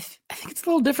 I think it's a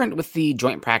little different with the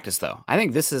joint practice, though. I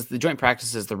think the joint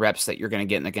practice is the reps that you're going to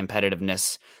get in the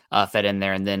competitiveness fed in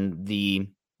there. And then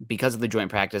because of the joint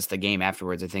practice, the game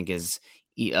afterwards, I think is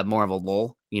more of a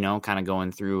lull, kind of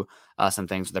going through some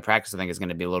things. The practice, I think, is going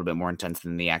to be a little bit more intense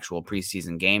than the actual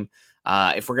preseason game.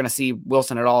 If we're going to see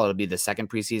Wilson at all, it'll be the second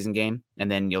preseason game.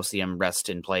 And then you'll see him rest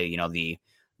and play, the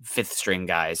 5th string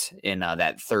guys in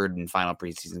that third and final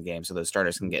preseason game. So those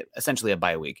starters can get essentially a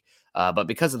bye week. But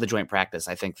because of the joint practice,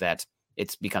 I think that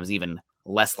it becomes even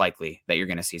less likely that you're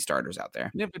going to see starters out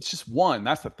there. If it's just one,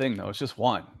 that's the thing, though. It's just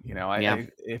one.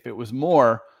 If it was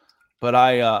more, but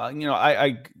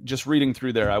I just reading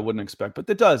through there, I wouldn't expect. But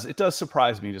it does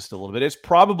surprise me just a little bit. It's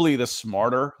probably the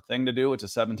smarter thing to do. It's a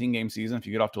 17-game season. If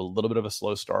you get off to a little bit of a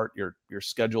slow start, your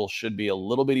schedule should be a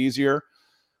little bit easier.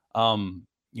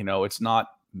 It's not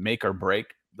make or break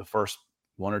the first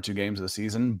 1 or 2 games of the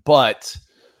season, but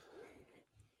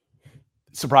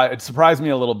it surprised me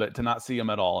a little bit to not see him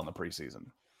at all in the preseason.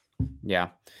 Yeah,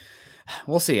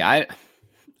 we'll see. I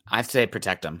have to say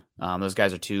protect them. Those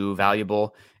guys are too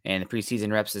valuable, and the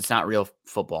preseason reps, it's not real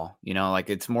football.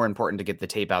 It's more important to get the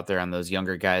tape out there on those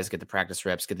younger guys, get the practice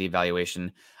reps, get the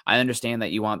evaluation. I understand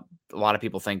that a lot of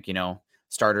people think,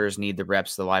 starters need the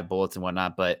reps, the live bullets and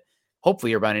whatnot, but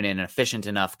hopefully you're running in an efficient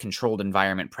enough controlled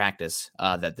environment practice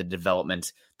that the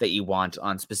development that you want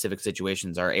on specific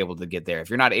situations are able to get there. If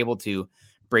you're not able to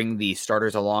bring the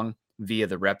starters along via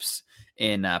the reps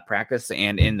in practice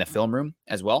and in the film room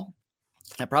as well,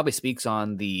 that probably speaks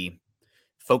on the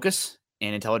focus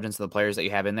and intelligence of the players that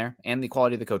you have in there and the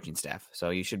quality of the coaching staff.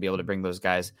 So you should be able to bring those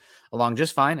guys along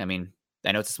just fine. I mean,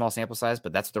 I know it's a small sample size,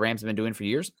 but that's what the Rams have been doing for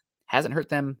years. Hasn't hurt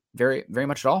them very, very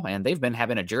much at all. And they've been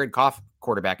having a Jared Goff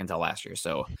quarterback until last year.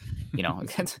 So,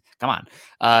 come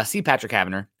on. C. Patrick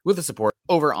Havener with the support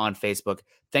over on Facebook.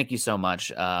 Thank you so much.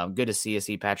 Good to see you,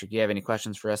 C. Patrick. If you have any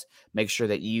questions for us, make sure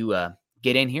that you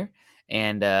get in here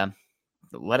and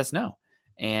let us know.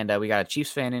 And we got a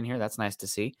Chiefs fan in here. That's nice to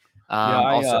see.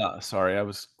 Sorry, I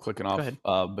was clicking off.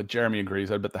 But Jeremy agrees.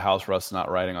 I bet the house Russ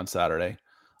not riding on Saturday.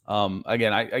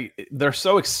 Again, they're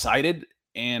so excited.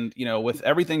 And, with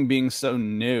everything being so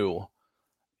new,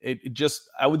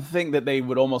 I would think that they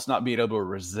would almost not be able to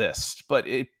resist, but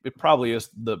it probably is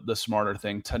the smarter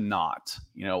thing to not,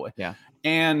 Yeah.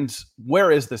 And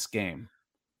where is this game?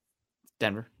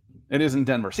 Denver. It is in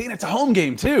Denver. See, and it's a home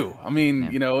game too. I mean,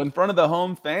 in front of the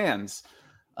home fans,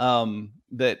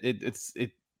 that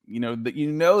the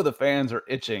fans are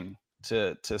itching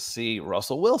to see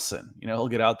Russell Wilson. He'll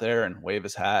get out there and wave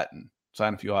his hat and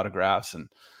sign a few autographs and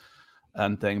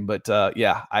thing. But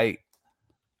I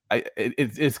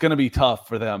it's going to be tough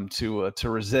for them to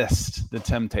resist the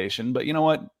temptation. But you know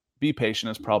what? Be patient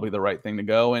is probably the right thing to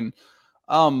go. And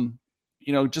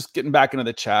just getting back into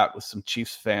the chat with some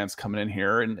Chiefs fans coming in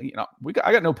here, and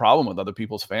I got no problem with other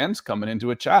people's fans coming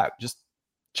into a chat. Just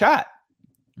chat.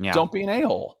 Yeah. Don't be an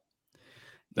a-hole.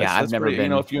 I've never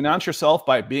been. If you announce yourself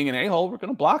by being an a-hole, we're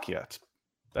going to block you.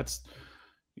 That's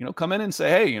come in and say,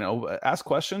 hey, ask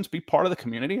questions, be part of the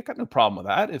community. I got no problem with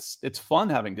that. It's fun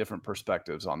having different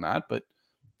perspectives on that. But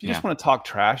if you just want to talk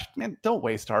trash, man, don't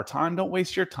waste our time. Don't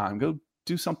waste your time. Go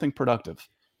do something productive.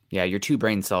 Yeah, your 2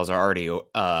 brain cells are already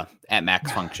at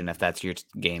max function if that's your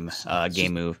game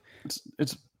move.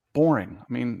 It's boring.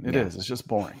 I mean, it is. It's just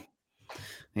boring.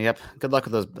 Yep. Good luck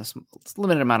with those. It's a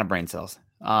limited amount of brain cells.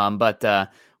 But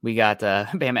we got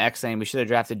Bama X saying we should have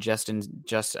drafted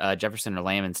Jefferson or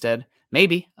Lamb instead.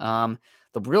 Maybe. The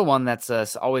real one that's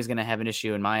always going to have an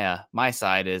issue in my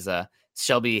side is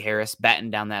Shelby Harris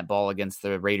batting down that ball against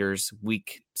the Raiders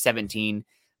week 17,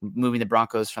 moving the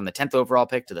Broncos from the 10th overall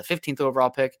pick to the 15th overall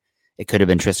pick. It could have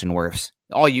been Tristan Wirfs.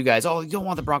 All you guys, you don't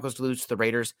want the Broncos to lose to the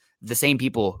Raiders. The same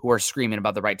people who are screaming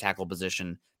about the right tackle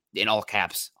position in all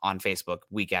caps on Facebook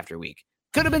week after week.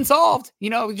 Could have been solved. We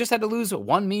just had to lose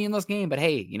one meaningless game. But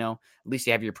hey, at least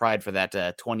you have your pride for that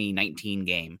 2019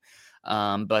 game.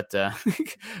 But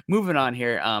moving on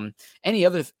here, any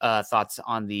other thoughts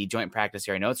on the joint practice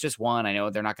here? I know it's just one. I know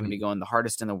they're not going to be going the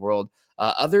hardest in the world.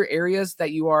 Other areas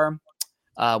that you are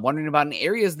wondering about, and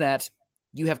areas that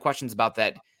you have questions about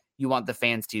that you want the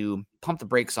fans to pump the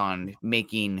brakes on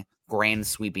making grand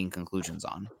sweeping conclusions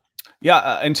on?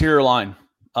 Yeah, interior line.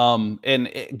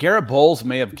 Garrett Bowles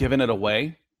may have given it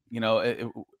away.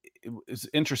 It's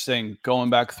interesting going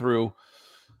back through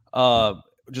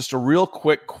just a real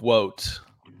quick quote.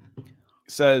 It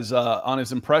says on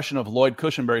his impression of Lloyd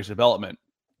Cushenberry's development,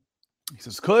 he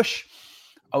says, "Cush,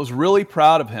 I was really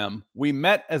proud of him. We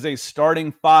met as a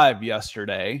starting 5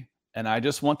 yesterday, and I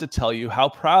just want to tell you how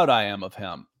proud I am of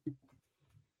him."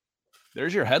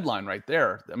 There's your headline right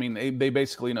there. I mean, they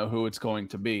basically know who it's going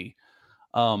to be.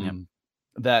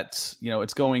 That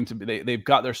it's going to be. They've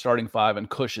got their starting 5, and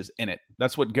Cush is in it.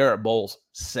 That's what Garrett Bowles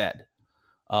said.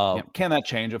 Can that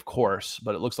change? Of course,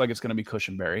 but it looks like it's going to be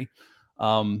Cushenberry.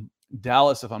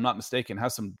 Dallas, if I'm not mistaken,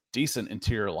 has some decent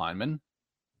interior linemen.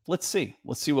 Let's see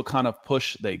what kind of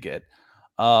push they get.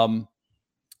 And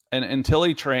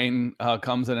Tilly Train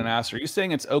comes in and asks, "Are you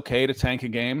saying it's okay to tank a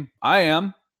game?" I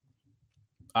am.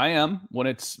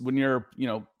 When you're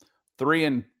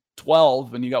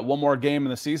 3-12 and you got one more game in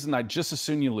the season, I just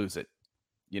assume you lose it.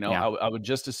 I would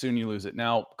just assume you lose it.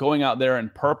 Now, going out there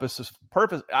and purpose,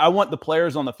 I want the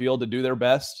players on the field to do their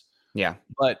best. Yeah.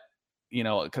 But,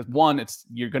 because one,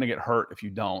 you're going to get hurt if you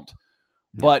don't.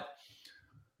 Yeah. But,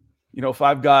 if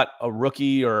I've got a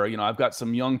rookie or, I've got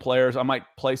some young players, I might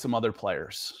play some other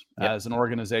players. Yep. As an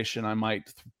organization. I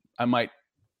might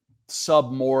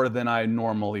sub more than I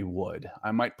normally would.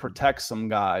 I might protect some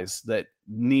guys that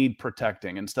need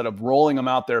protecting instead of rolling them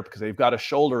out there because they've got a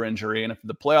shoulder injury. And if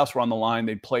the playoffs were on the line,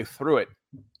 they'd play through it.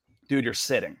 Dude, you're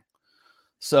sitting.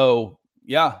 So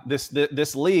yeah,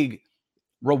 this league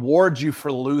rewards you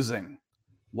for losing.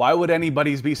 Why would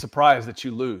anybody be surprised that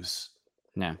you lose?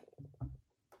 No.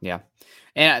 Yeah.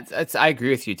 And I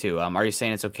agree with you too. Are you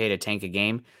saying it's okay to tank a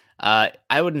game?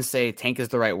 I wouldn't say tank is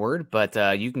the right word, but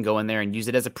you can go in there and use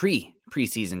it as a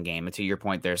preseason game. And to your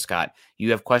point there, Scott,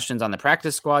 you have questions on the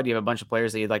practice squad. You have a bunch of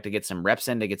players that you'd like to get some reps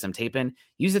in, to get some tape in.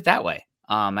 Use it that way.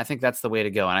 I think that's the way to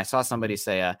go. And I saw somebody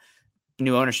say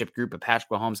new ownership group of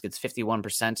Patrick Mahomes gets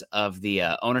 51% of the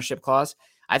ownership clause.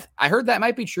 I heard that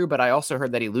might be true, but I also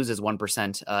heard that he loses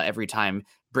 1% every time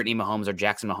Brittany Mahomes or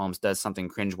Jackson Mahomes does something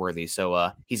cringeworthy.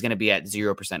 So he's going to be at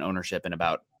 0% ownership in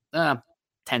about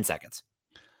 10 seconds.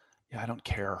 Yeah, I don't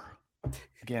care.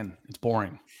 Again, it's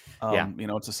boring. Yeah.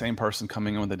 It's the same person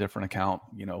coming in with a different account.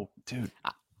 Dude,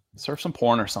 surf some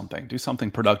porn or something. Do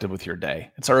something productive with your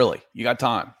day. It's early. You got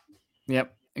time.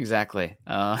 Yep, exactly.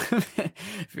 Go ahead,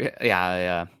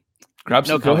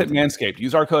 Manscaped.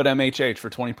 Use our code MHH for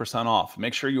 20% off.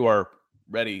 Make sure you are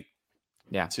ready.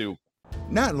 Yeah.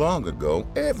 Not long ago,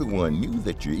 everyone knew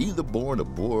that you're either born a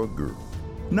boy or girl.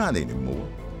 Not anymore.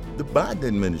 The Biden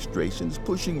administration is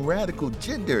pushing radical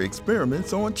gender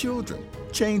experiments on children,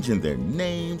 changing their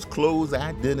names, clothes,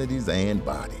 identities, and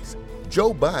bodies.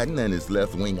 Joe Biden and his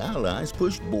left-wing allies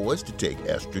pushed boys to take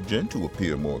estrogen to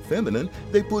appear more feminine.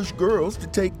 They push girls to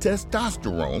take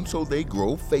testosterone so they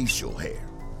grow facial hair.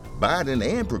 Biden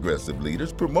and progressive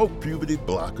leaders promote puberty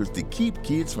blockers to keep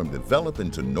kids from developing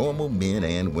to normal men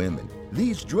and women.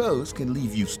 These drugs can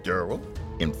leave you sterile,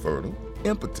 infertile,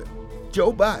 impotent.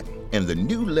 Joe Biden and the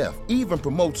new left even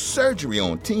promotes surgery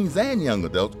on teens and young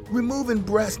adults, removing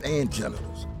breast and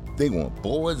genitals. They want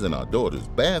boys in our daughters'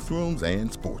 bathrooms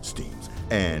and sports teams.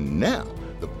 And now,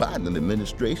 the Biden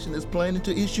administration is planning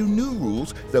to issue new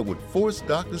rules that would force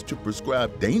doctors to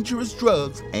prescribe dangerous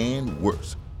drugs and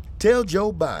worse. Tell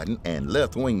Joe Biden and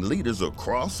left-wing leaders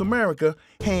across America,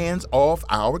 hands off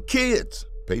our kids.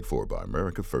 Paid for by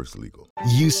America First Legal.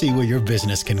 You see where your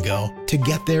business can go. To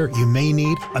get there, you may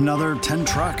need another 10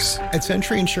 trucks. At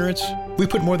Century Insurance, we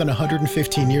put more than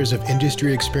 115 years of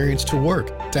industry experience to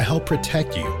work to help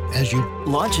protect you as you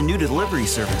launch a new delivery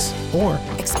service or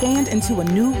expand into a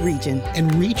new region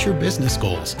and reach your business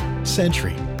goals.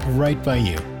 Century, right by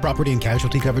you. Property and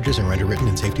casualty coverages and underwritten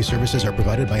and safety services are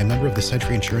provided by a member of the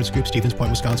Century Insurance Group, Stevens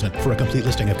Point, Wisconsin. For a complete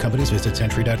listing of companies, visit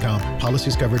century.com.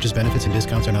 Policies, coverages, benefits, and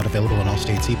discounts are not available in all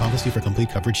states. See policy for complete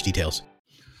coverage details.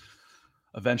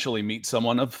 Eventually meet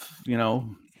someone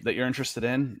that you're interested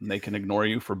in, and they can ignore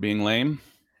you for being lame.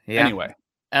 Yeah. Anyway.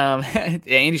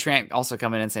 Andy Schrank also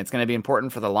coming in saying it's going to be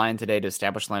important for the line today to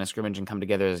establish line of scrimmage and come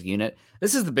together as a unit.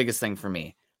 This is the biggest thing for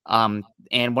me. And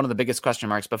one of the biggest question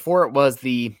marks before it was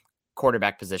the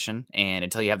quarterback position. And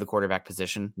until you have the quarterback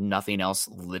position, nothing else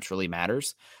literally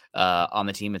matters on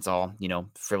the team. It's all,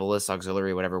 frivolous,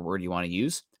 auxiliary, whatever word you want to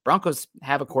use. Broncos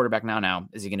have a quarterback now.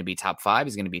 Is he going to be top 5?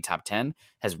 Is he going to be top 10?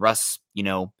 Has Russ,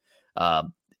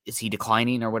 is he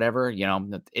declining or whatever?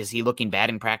 Is he looking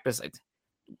bad in practice?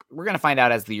 We're going to find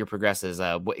out as the year progresses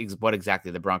what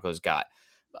exactly the Broncos got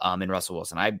in Russell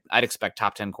Wilson. I'd expect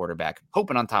top 10 quarterback,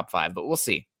 hoping on top 5, but we'll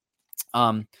see.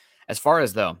 As far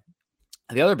as, though,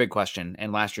 the other big question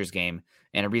in last year's game,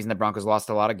 and a reason the Broncos lost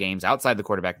a lot of games outside the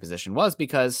quarterback position, was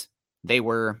because they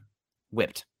were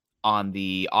whipped on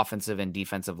the offensive and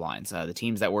defensive lines. The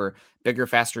teams that were bigger,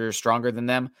 faster, stronger than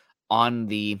them in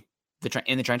the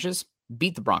trenches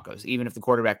beat the Broncos, even if the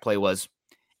quarterback play was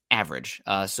average.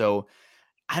 So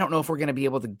I don't know if we're going to be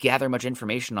able to gather much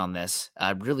information on this,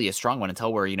 really a strong one,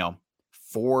 until we're,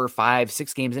 4, 5,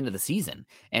 6 games into the season.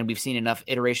 And we've seen enough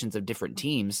iterations of different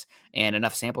teams and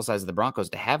enough sample size of the Broncos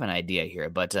to have an idea here.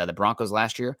 But the Broncos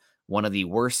last year, one of the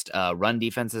worst run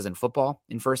defenses in football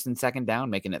in first and second down,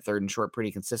 making it third and short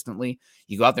pretty consistently.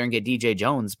 You go out there and get DJ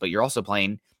Jones, but you're also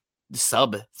playing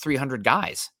sub 300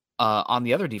 guys on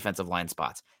the other defensive line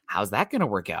spots. How's that going to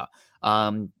work out?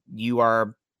 You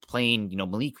are playing,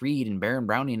 Malik Reed and Baron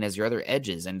Browning as your other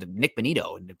edges, and Nick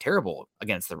Bonito, terrible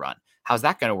against the run. How's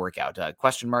that going to work out?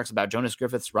 Question marks about Jonas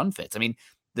Griffith's run fits. I mean,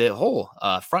 the whole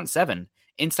front seven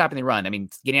in stopping the run. I mean,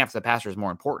 getting after the passer is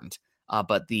more important,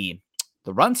 but the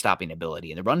run stopping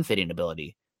ability and the run fitting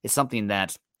ability is something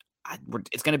that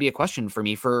it's going to be a question for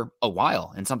me for a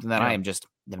while, and something that I am just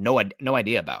have no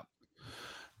idea about.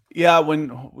 Yeah,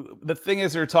 when the thing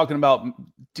is, they're talking about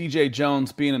DJ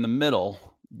Jones being in the middle.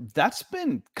 That's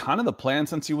been kind of the plan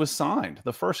since he was signed.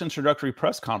 The first introductory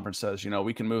press conference says,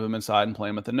 we can move him inside and play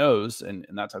him at the nose and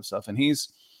that type of stuff. And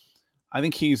I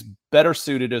think he's better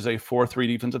suited as a 4-3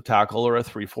 defensive tackle or a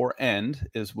 3-4 end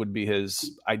would be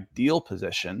his ideal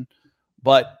position.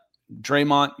 But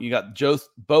Draymond, you got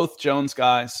both Jones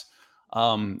guys,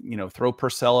 throw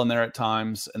Purcell in there at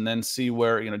times, and then see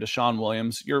where, Deshaun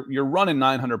Williams, you're running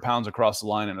 900 pounds across the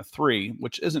line in a 3,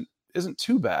 which isn't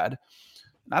too bad.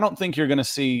 I don't think you're going to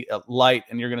see Light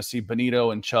and you're going to see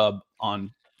Bonito and Chubb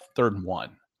on 3rd and 1,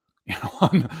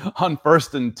 on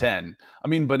 1st and 10. I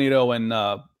mean, Bonito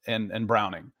and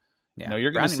Browning. Yeah,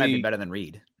 you're going to see might be better than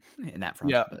Reed in that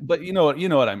front. Yeah, but you know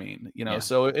what I mean.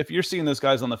 So if you're seeing those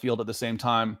guys on the field at the same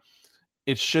time,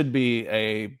 it should be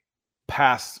a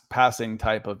passing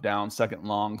type of down, 2nd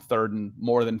long, 3rd and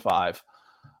more than 5.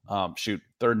 3rd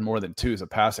and more than 2 is a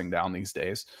passing down these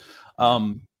days.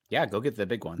 Yeah, go get the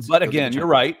big ones. But again, you're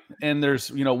right. And there's,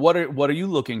 what are you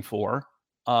looking for?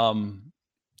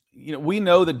 We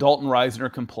know that Dalton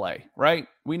Risner can play, right?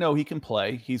 We know he can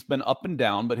play. He's been up and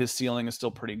down, but his ceiling is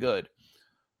still pretty good.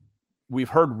 We've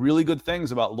heard really good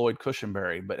things about Lloyd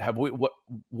Cushenberry, but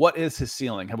what is his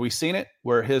ceiling? Have we seen it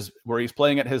where he's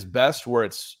playing at his best, where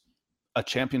it's a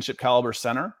championship caliber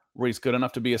center, where he's good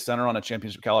enough to be a center on a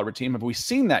championship caliber team? Have we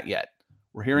seen that yet?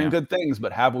 We're hearing good things,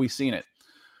 but have we seen it?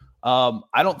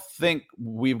 I don't think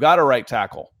we've got a right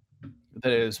tackle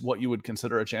that is what you would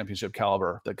consider a championship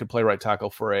caliber, that could play right tackle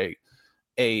for a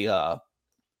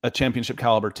championship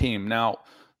caliber team. Now,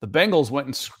 the Bengals went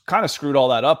and kind of screwed all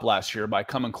that up last year by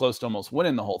coming close to almost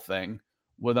winning the whole thing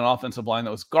with an offensive line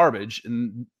that was garbage.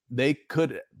 And they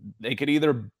could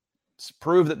either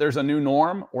prove that there's a new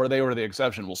norm or they were the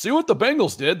exception. We'll see what the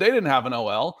Bengals did. They didn't have an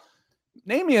OL.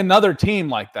 Name me another team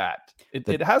like that.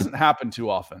 It hasn't happened too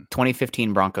often.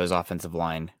 2015 Broncos offensive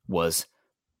line was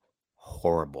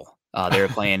horrible. They were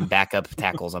playing backup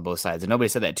tackles on both sides, and nobody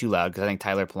said that too loud because I think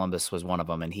Tyler Columbus was one of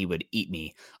them, and he would eat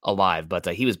me alive. But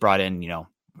he was brought in,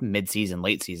 mid-season,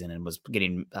 late season, and was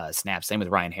getting snaps. Same with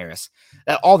Ryan Harris.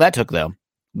 All that took, though,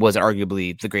 was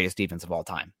arguably the greatest defense of all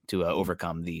time to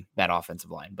overcome that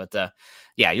offensive line. But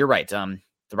yeah, you're right.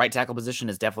 The right tackle position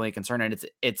is definitely a concern, and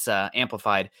it's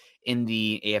amplified in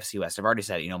the AFC West. I've already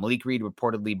said it. Malik Reed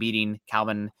reportedly beating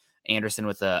Calvin Anderson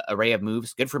with an array of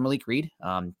moves. Good for Malik Reed.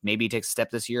 Maybe he takes a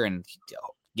step this year and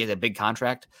get a big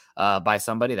contract by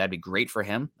somebody. That'd be great for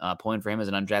him. Pulling for him as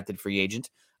an undrafted free agent,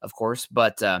 of course.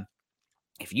 But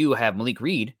if you have Malik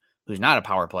Reed, who's not a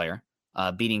power player,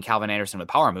 beating Calvin Anderson with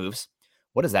power moves,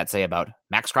 what does that say about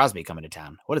Max Crosby coming to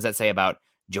town? What does that say about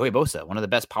Joey Bosa, one of the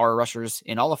best power rushers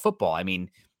in all of football? I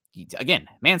mean, again,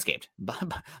 Manscaped,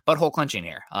 butthole clenching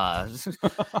here.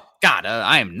 God,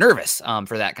 I am nervous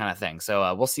for that kind of thing.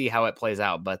 So we'll see how it plays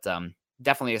out, but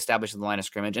definitely establishing the line of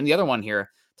scrimmage. And the other one here,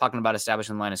 talking about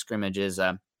establishing the line of scrimmage, is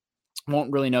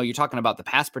won't really know. You're talking about the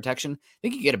pass protection. I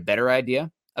think you get a better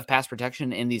idea of pass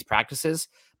protection in these practices,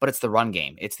 but it's the run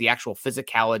game. It's the actual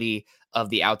physicality of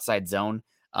the outside zone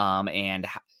and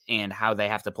how they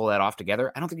have to pull that off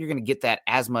together. I don't think you're going to get that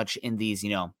as much in these,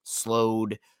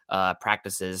 slowed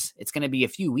practices. It's going to be a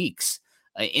few weeks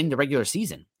in the regular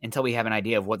season until we have an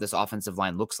idea of what this offensive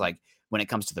line looks like when it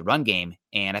comes to the run game.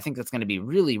 And I think that's going to be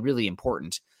really, really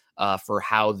important for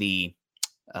how the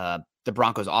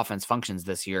Broncos offense functions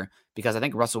this year, because I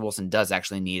think Russell Wilson does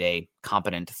actually need a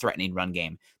competent, threatening run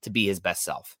game to be his best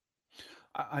self.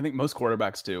 I think most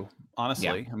quarterbacks do,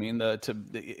 honestly. Yeah. I mean,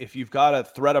 if you've got a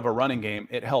threat of a running game,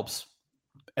 it helps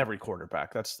every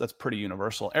quarterback. That's pretty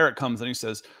universal. Eric comes and he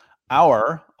says,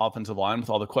 our offensive line with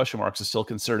all the question marks is still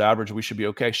considered average. We should be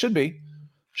okay. Should be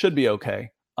okay.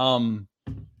 Who's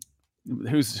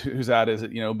that? Is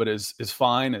it, but is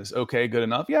fine, is okay, good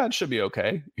enough? Yeah, it should be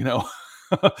okay.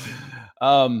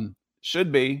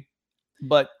 Should be,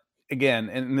 but again,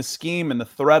 and the scheme and the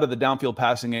threat of the downfield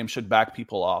passing game should back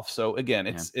people off. So again,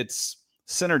 it's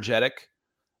synergetic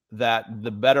that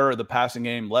the better the passing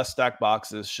game, less stacked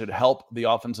boxes should help the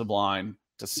offensive line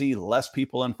to see less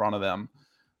people in front of them.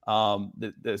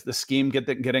 The scheme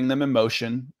getting them in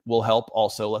motion will help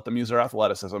also let them use their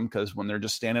athleticism, because when they're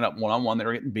just standing up one-on-one,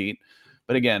 they're getting beat.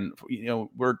 But again,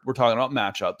 we're talking about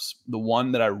matchups. The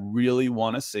one that I really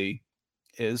want to see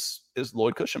is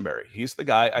Lloyd Cushenberry. He's the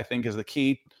guy I think is the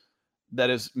key. That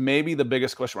is maybe the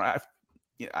biggest question. I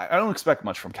don't expect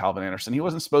much from Calvin Anderson. He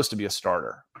wasn't supposed to be a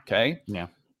starter. Okay. Yeah.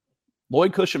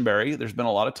 Lloyd Cushenberry, there's been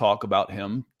a lot of talk about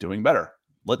him doing better.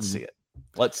 Let's see it.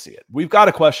 We've got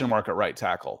a question mark at right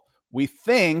tackle. We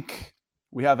think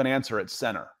we have an answer at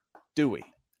center. Do we?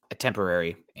 A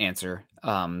temporary answer.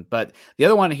 But the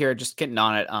other one here, just getting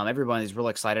on it. Everybody's real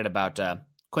excited about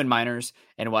Quinn Miners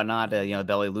and whatnot.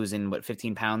 Belly losing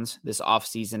 15 pounds this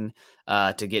offseason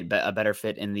to get a better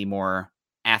fit in the more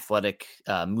athletic,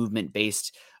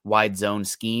 movement-based wide zone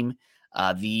scheme.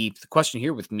 The question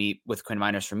here with Quinn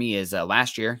Miners for me is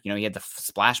last year, he had the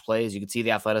splash plays. You could see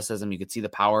the athleticism, you could see the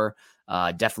power,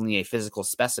 definitely a physical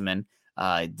specimen,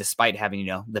 despite having,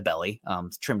 the belly,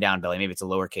 trimmed down belly. Maybe it's a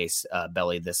lowercase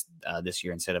belly this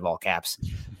year instead of all caps.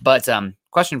 But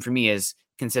question for me is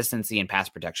consistency and pass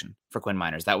protection for Quinn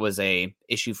Miners. That was a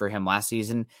issue for him last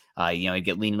season. He'd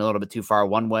get leaning a little bit too far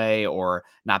one way or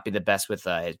not be the best with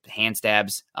hand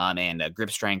stabs and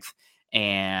grip strength.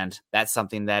 And that's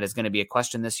something that is going to be a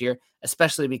question this year,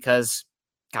 especially because,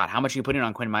 God, how much are you putting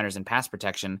on Quinn Miners in pass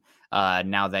protection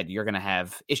now that you're going to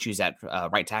have issues at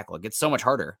right tackle? It gets so much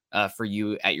harder for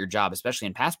you at your job, especially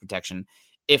in pass protection,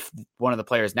 if one of the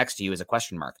players next to you is a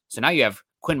question mark. So now you have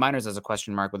Quinn Miners as a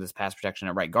question mark with his pass protection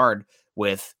at right guard,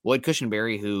 with Lloyd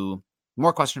Cushenberry, who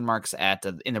more question marks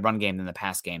in the run game than the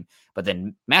pass game, but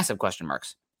then massive question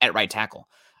marks at right tackle.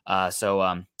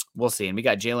 So we'll see. And we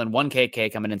got Jalen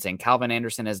 1KK coming in saying Calvin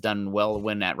Anderson has done well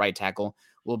when at right tackle.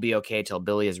 We'll be okay till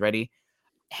Billy is ready.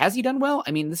 Has he done well?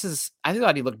 I mean, I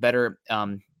thought he looked better.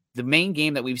 The main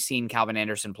game that we've seen Calvin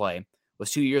Anderson play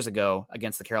was 2 years ago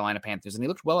against the Carolina Panthers, and he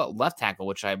looked well at left tackle,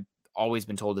 which I've always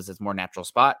been told is his more natural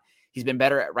spot. He's been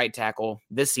better at right tackle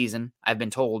this season, I've been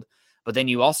told. But then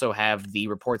you also have the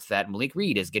reports that Malik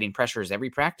Reed is getting pressures every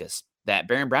practice, that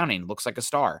Baron Browning looks like a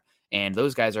star, and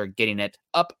those guys are getting it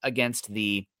up against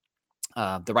the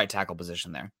right tackle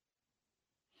position there.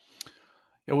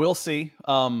 Yeah, we'll see.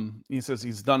 He says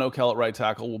he's done okay at right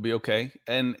tackle. We'll be okay.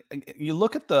 And you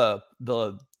look at the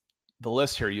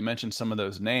list here. You mentioned some of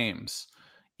those names.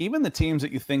 Even the teams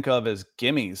that you think of as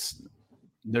gimmies,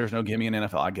 there's no gimme in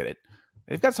NFL. I get it.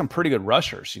 They've got some pretty good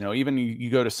rushers. Even you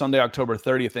go to Sunday, October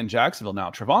 30th in Jacksonville now.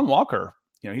 Travon Walker,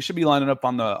 he should be lining up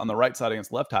on the right side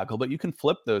against left tackle, but you can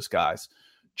flip those guys.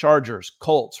 Chargers,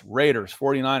 Colts, Raiders,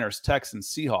 49ers, Texans,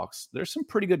 Seahawks. There's some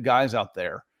pretty good guys out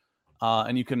there.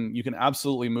 And you can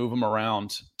absolutely move them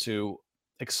around to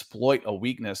exploit a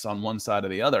weakness on one side or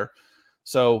the other.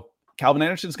 So Calvin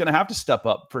Anderson's going to have to step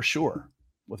up for sure,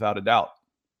 without a doubt.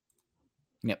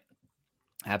 Yep.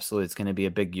 Absolutely. It's going to be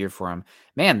a big year for him.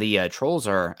 Man, the trolls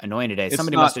are annoying today. It's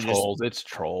Somebody not must have trolls, it's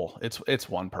troll. It's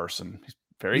one person. He's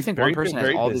very, you think very, one person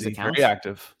very has all busy, these accounts? very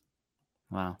active.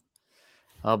 Wow.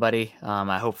 Well, buddy,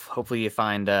 I hopefully you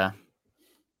find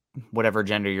whatever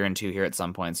gender you're into here at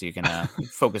some point so you can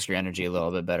focus your energy a little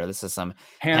bit better. This is some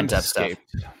pent-up stuff.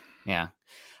 Yeah.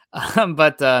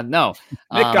 But no.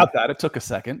 Nick got that. It took a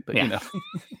second, but yeah.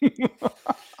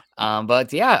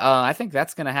 But yeah, I think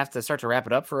that's going to have to start to wrap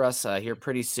it up for us here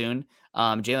pretty soon.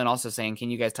 Jalen also saying, can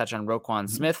you guys touch on Roquan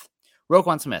Smith?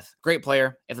 Roquan Smith, great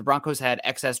player. If the Broncos had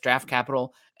excess draft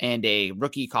capital and a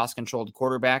rookie cost-controlled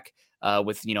quarterback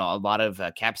with, a lot of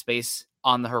cap space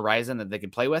on the horizon that they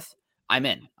could play with, I'm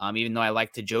in. Even though I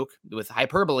like to joke with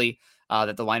hyperbole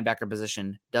that the linebacker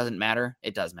position doesn't matter.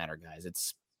 It does matter, guys.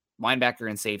 It's linebacker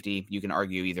and safety. You can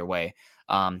argue either way.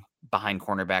 Behind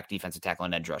cornerback, defensive tackle,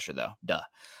 and edge rusher, though. Duh.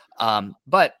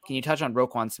 But can you touch on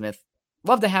Roquan Smith?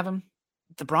 Love to have him.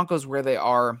 The Broncos, where they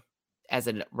are as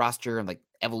a roster, like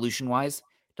evolution-wise,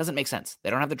 doesn't make sense. They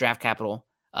don't have the draft capital,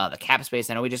 the cap space.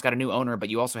 I know we just got a new owner, but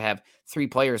you also have 3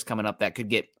 players coming up that could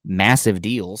get massive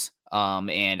deals.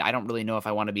 And I don't really know if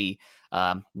I want to be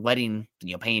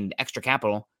paying extra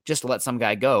capital just to let some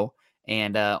guy go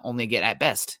and only get at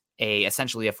best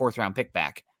essentially a 4th-round pick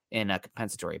back in a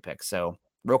compensatory pick. So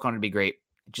Roquan would be great.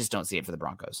 Just don't see it for the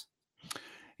Broncos.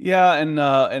 Yeah, and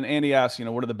Andy asked,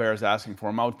 what are the Bears asking for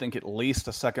him? I would think at least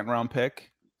a 2nd-round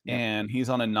pick. Yeah. And he's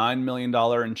on a $9 million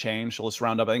and change. So let's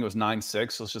round up. I think it was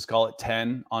 9.6. Let's just call it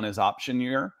 10 on his option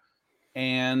year.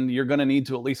 And you're going to need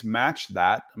to at least match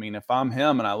that. I mean, if I'm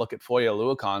him and I look at Foye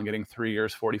Oluokun getting 3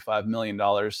 years, $45 million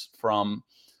from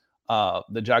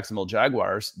the Jacksonville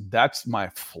Jaguars, that's my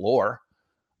floor.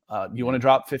 You want to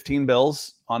drop 15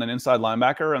 bills on an inside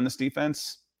linebacker on this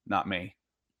defense? Not me.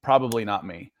 Probably not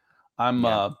me.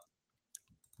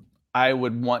 I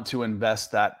would want to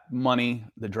invest that money,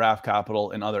 the draft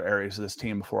capital, in other areas of this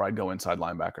team before I go inside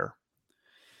linebacker.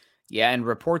 Yeah, and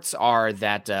reports are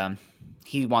that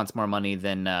he wants more money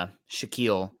than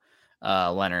Shaquille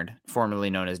Leonard, formerly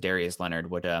known as Darius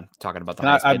Leonard, would talking about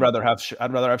the. I'd rather have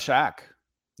Shaq.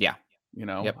 Yeah,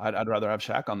 yep. I'd rather have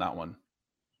Shaq on that one.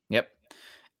 Yep,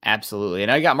 absolutely.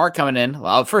 And I got Mark coming in.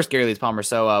 Well, first Gary Leeds Palmer.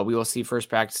 So we will see first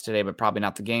practice today, but probably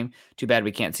not the game. Too bad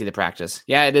we can't see the practice.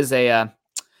 Yeah, it is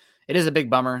a big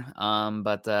bummer.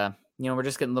 But we're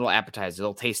just getting little appetizers,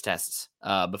 little taste tests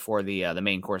before the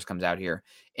main course comes out here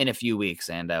in a few weeks.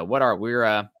 And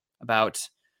we're about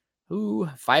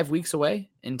 5 weeks away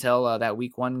until that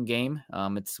week 1 game.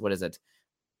 What is it?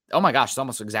 Oh my gosh, it's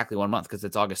almost exactly 1 month because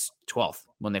it's August 12th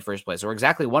when they first play. So we're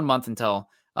exactly 1 month until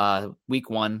week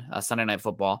 1, Sunday Night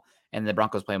Football, and the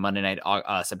Broncos play Monday night,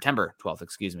 September 12th,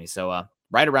 excuse me. So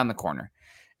right around the corner.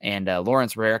 And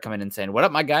Lawrence Rivera coming in saying, "What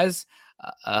up, my guys?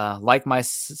 Like my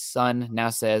son now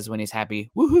says when he's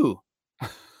happy, woohoo!"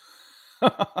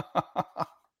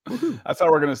 That's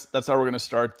how we're gonna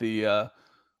start the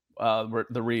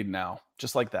read now,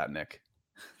 just like that, Nick.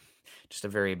 Just a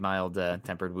very mild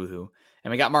tempered woohoo. And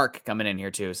we got Mark coming in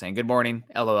here too, saying, "Good morning,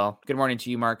 LOL. Good morning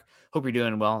to you, Mark. Hope you're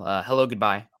doing well. Hello,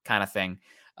 goodbye, kind of thing.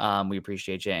 We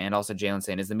appreciate you." And also Jalen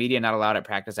saying, "Is the media not allowed at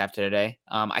practice after today?"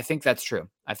 I think that's true.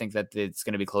 I think that it's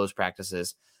going to be closed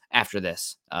practices after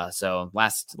this. So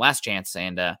last chance.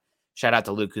 And shout out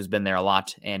to Luke, who's been there a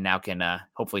lot and now can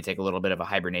hopefully take a little bit of a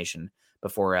hibernation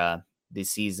before the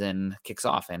season kicks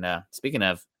off. And speaking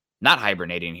of not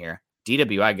hibernating here,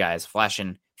 DWI guys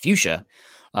flashing fuchsia,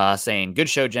 saying, "Good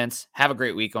show, gents. Have a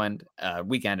great weekend,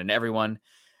 and everyone.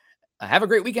 Have a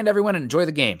great weekend, everyone, and enjoy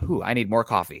the game." Ooh, I need more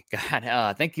coffee.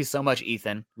 God, thank you so much,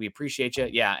 Ethan. We appreciate you.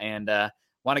 Yeah, and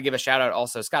want to give a shout out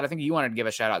also, Scott. I think you wanted to give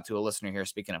a shout out to a listener here.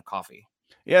 Speaking of coffee,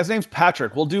 yeah, his name's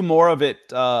Patrick. We'll do more of it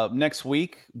next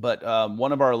week. But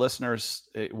one of our listeners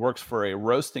works for a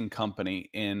roasting company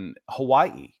in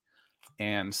Hawaii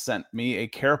and sent me a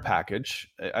care package.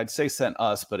 I'd say sent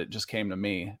us, but it just came to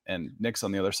me, and Nick's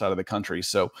on the other side of the country,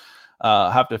 so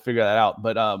have to figure that out.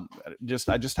 But I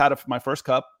just had my first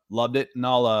cup. Loved it. And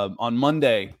I'll on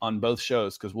Monday on both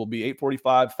shows, because we'll be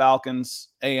 8:45 Falcons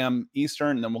AM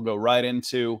Eastern, and then we'll go right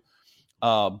into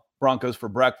Broncos for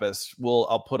breakfast.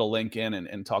 I'll put a link in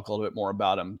and talk a little bit more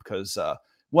about them, because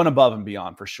went above and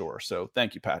beyond for sure. So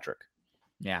thank you, Patrick.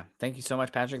 Yeah, thank you so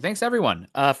much, Patrick. Thanks everyone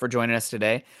for joining us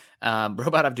today.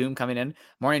 Robot of Doom coming in.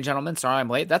 Morning, gentlemen. Sorry I'm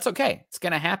late. That's okay. It's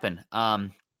gonna happen.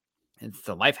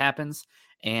 The life happens.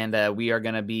 And we are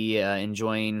going to be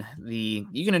enjoying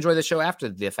you can enjoy the show after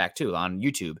the fact too on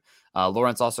YouTube.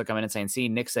 Lawrence also coming in saying, see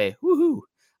Nick say, woohoo,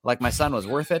 like my son was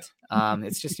worth it.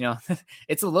 It's just,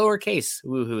 it's a lowercase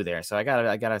woohoo there. So I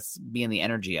gotta be in the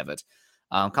energy of it.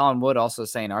 Colin Wood also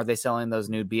saying, are they selling those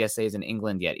new BSAs in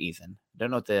England yet, Ethan? Don't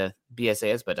know what the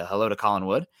BSA is, but hello to Colin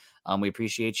Wood. We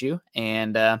appreciate you.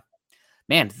 And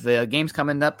man, the game's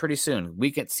coming up pretty soon.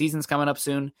 Season's coming up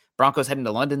soon. Broncos heading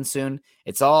to London soon.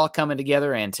 It's all coming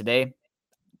together. And today,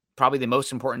 probably the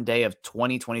most important day of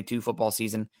 2022 football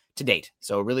season to date.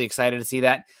 So really excited to see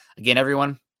that. Again,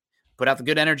 everyone, put out the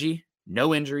good energy.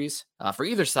 No injuries for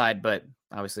either side, but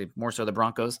obviously more so the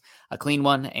Broncos. A clean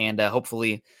one, and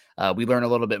hopefully we learn a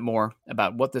little bit more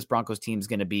about what this Broncos team is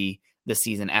going to be this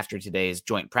season after today's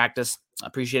joint practice.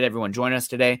 Appreciate everyone joining us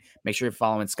today. Make sure you're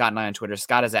following Scott and I on Twitter.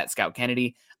 Scott is at Scout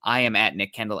Kennedy. I am at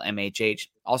Nick Kendall MHH.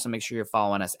 Also, make sure you're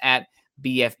following us at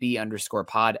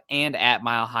BFB_pod and at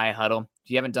Mile High Huddle.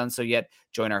 If you haven't done so yet,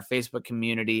 join our Facebook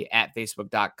community at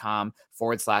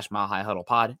facebook.com/Mile High Huddle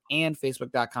pod and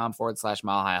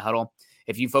facebook.com/Mile High Huddle.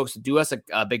 If you folks do us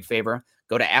a big favor,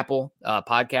 go to Apple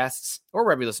Podcasts or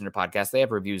wherever you listen to podcasts. They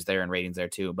have reviews there and ratings there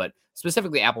too, but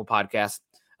specifically Apple Podcasts.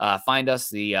 Find us,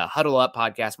 the Huddle Up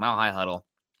podcast, Mile High Huddle.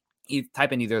 You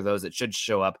type in either of those, it should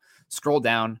show up. Scroll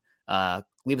down,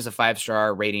 leave us a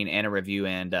 5-star rating and a review,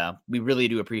 and we really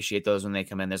do appreciate those when they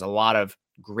come in. There's a lot of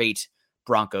great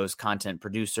Broncos content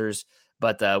producers,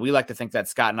 but we like to think that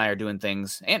Scott and I are doing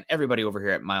things, and everybody over here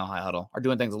at Mile High Huddle are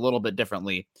doing things a little bit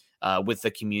differently with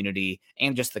the community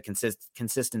and just the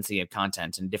consistency of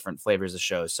content and different flavors of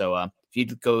shows. So if you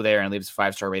go there and leave us a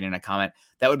 5-star rating and a comment,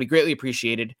 that would be greatly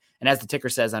appreciated. And as the ticker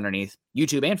says underneath,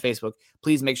 YouTube and Facebook,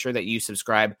 please make sure that you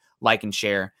subscribe, like, and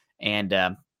share, and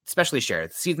especially share.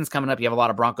 The season's coming up. You have a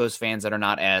lot of Broncos fans that are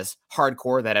not as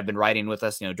hardcore that have been riding with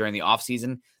us, during the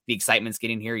offseason. The excitement's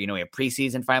getting here. We have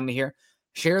preseason finally here.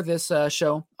 Share this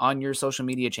show on your social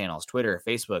media channels, Twitter,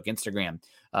 Facebook, Instagram,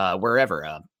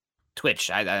 wherever, Twitch,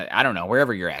 I don't know,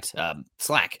 wherever you're at,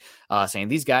 Slack, saying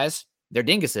these guys, they're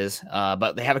dinguses,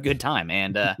 but they have a good time.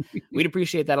 And we'd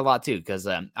appreciate that a lot too, because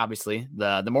obviously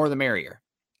the more the merrier.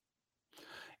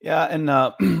 Yeah. And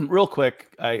real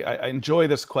quick, I enjoy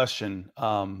this question.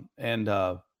 And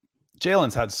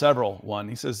Jalen's had several. One,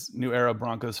 he says, new era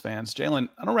Broncos fans. Jalen,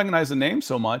 I don't recognize the name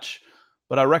so much,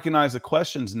 but I recognize the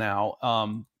questions now.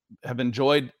 Have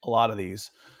enjoyed a lot of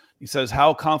these. He says,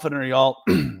 how confident are y'all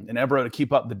in Evero to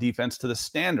keep up the defense to the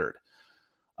standard?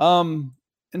 And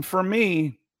for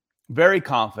me, very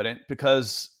confident,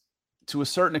 because to a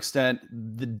certain extent,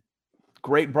 the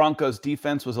great Broncos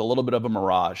defense was a little bit of a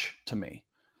mirage to me.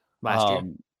 Last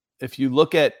year. If you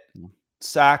look at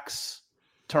sacks,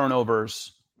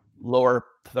 turnovers, lower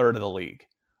third of the league.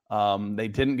 They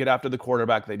didn't get after the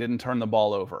quarterback. They didn't turn the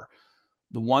ball over.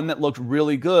 The one that looked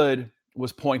really good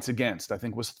was points against, I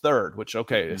think was third, which,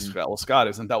 okay, well, Scott,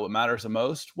 isn't that what matters the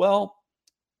most? Well,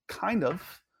 kind of.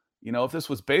 If this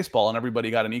was baseball and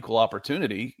everybody got an equal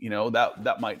opportunity,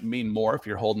 that might mean more if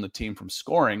you're holding the team from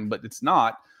scoring, but it's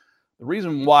not. The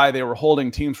reason why they were holding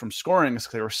teams from scoring is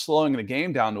because they were slowing the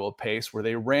game down to a pace where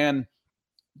they ran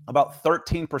about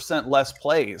 13% less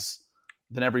plays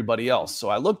than everybody else. So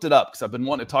I looked it up because I've been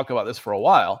wanting to talk about this for a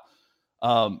while.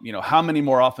 How many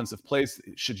more offensive plays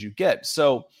should you get?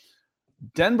 So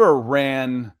Denver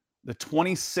ran the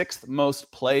 26th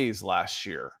most plays last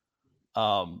year.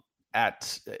 And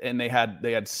they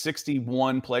had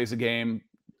 61 plays a game.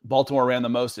 Baltimore ran the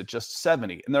most at just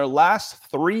 70. In their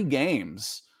last 3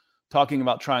 games, talking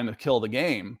about trying to kill the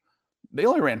game, they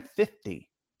only ran 50.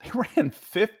 They ran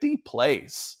 50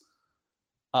 plays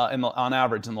on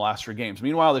average in the last 3 games.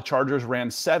 Meanwhile, the Chargers ran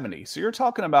 70. So you're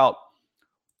talking about,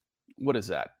 what is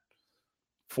that?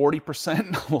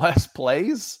 40% less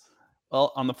plays?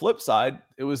 Well, on the flip side,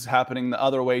 it was happening the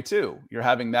other way too. You're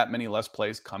having that many less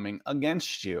plays coming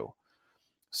against you.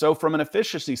 So from an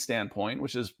efficiency standpoint,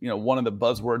 which is, one of the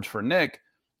buzzwords for Nick,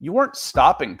 you weren't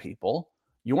stopping people.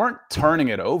 You weren't turning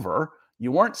it over.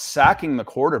 You weren't sacking the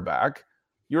quarterback.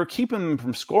 You were keeping them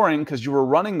from scoring because you were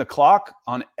running the clock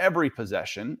on every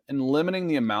possession and limiting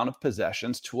the amount of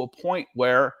possessions to a point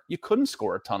where you couldn't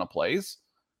score a ton of plays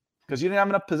because you didn't have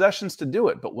enough possessions to do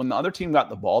it. But when the other team got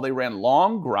the ball, they ran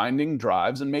long, grinding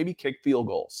drives and maybe kicked field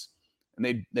goals, and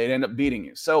they'd end up beating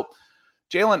you. So,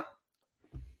 Jalen,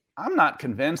 I'm not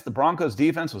convinced the Broncos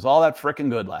defense was all that freaking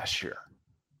good last year.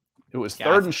 It was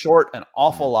third and short an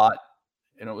awful lot,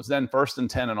 and it was then 1st and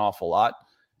 10 an awful lot.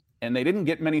 And they didn't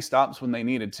get many stops when they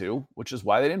needed to, which is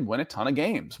why they didn't win a ton of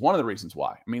games. One of the reasons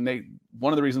why.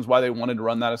 One of the reasons why they wanted to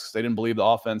run that is because they didn't believe the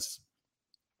offense.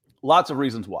 Lots of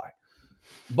reasons why.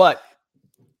 But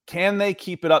Can they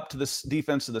keep it up to this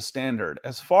defense to the standard?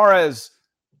 As far as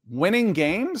winning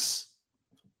games,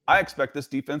 I expect this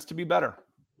defense to be better.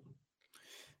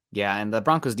 Yeah, and the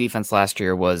Broncos defense last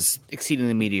year was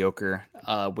exceedingly mediocre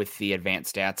with the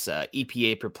advanced stats.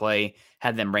 EPA per play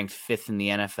had them ranked 5th in the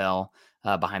NFL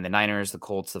behind the Niners, the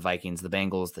Colts, the Vikings, the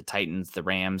Bengals, the Titans, the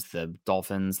Rams, the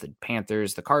Dolphins, the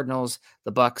Panthers, the Cardinals,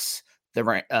 the Bucks,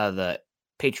 the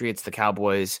Patriots, the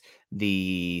Cowboys,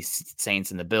 the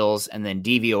Saints, and the Bills. And then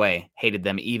DVOA hated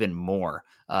them even more.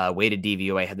 Weighted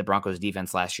DVOA had the Broncos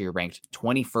defense last year ranked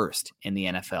 21st in the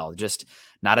NFL. Just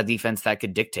not a defense that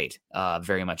could dictate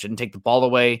very much. Didn't take the ball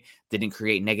away, didn't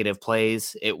create negative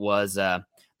plays. It was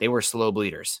they were slow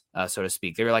bleeders, so to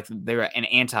speak. They were an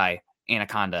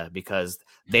anti-anaconda because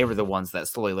they were the ones that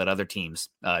slowly let other teams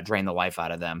drain the life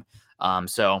out of them.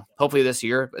 So hopefully this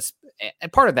year,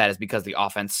 and part of that is because the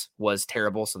offense was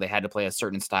terrible, so they had to play a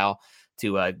certain style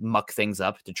to muck things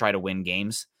up to try to win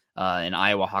games. An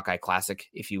Iowa Hawkeye Classic,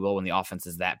 if you will, when the offense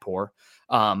is that poor.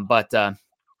 It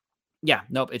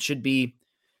should be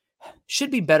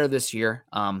better this year.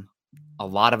 A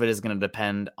lot of it is going to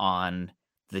depend on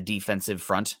the defensive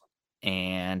front,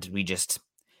 and we just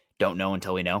don't know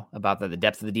until we know about the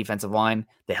depth of the defensive line,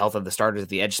 the health of the starters at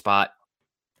the edge spot.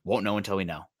 Won't know until we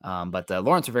know. But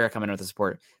Lawrence Rivera coming in with the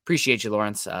support. Appreciate you,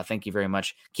 Lawrence. Thank you very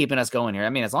much. Keeping us going here. I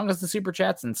mean, as long as the super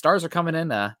chats and stars are coming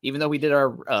in, even though we did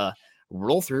our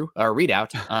roll through our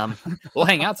readout, we'll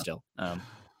hang out still.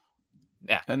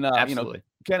 Yeah, and absolutely.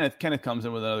 Kenneth comes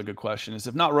in with another good question: is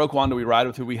if not Roquan, do we ride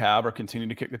with who we have or continue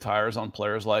to kick the tires on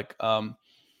players like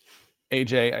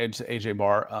AJ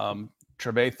Barr,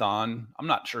 Trevathan? I'm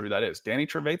not sure who that is. Danny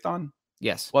Trevathan?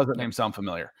 Yes. Why does that name sound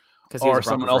familiar? Or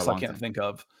someone else I can't think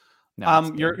of.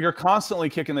 No, you're constantly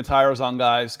kicking the tires on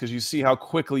guys because you see how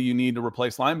quickly you need to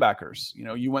replace linebackers. You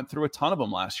know, you went through a ton of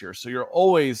them last year, so you're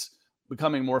always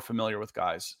becoming more familiar with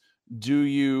guys. Are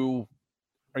you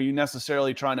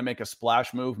necessarily trying to make a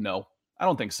splash move? No, I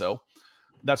don't think so.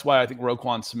 That's why I think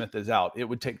Roquan Smith is out. It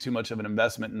would take too much of an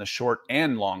investment in the short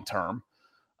and long term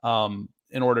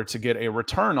in order to get a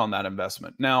return on that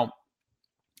investment. Now,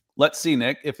 let's see,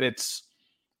 Nick, if it's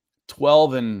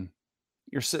 12 and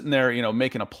you're sitting there,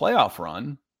 making a playoff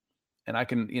run, and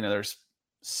there's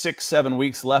 6-7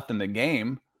 weeks left in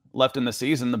the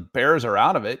season. The Bears are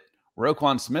out of it.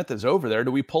 Roquan Smith is over there.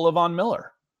 Do we pull a Von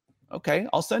Miller? Okay,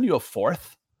 I'll send you a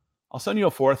fourth. And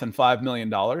 $5 million.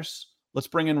 Let's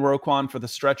bring in Roquan for the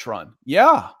stretch run.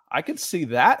 Yeah, I could see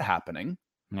that happening.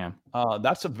 Yeah,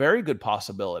 that's a very good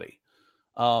possibility.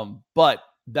 But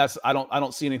I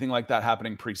don't see anything like that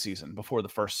happening preseason before the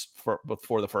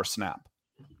first snap.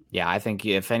 Yeah, I think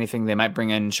if anything, they might bring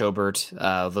in Schobert,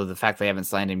 though the fact they haven't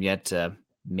signed him yet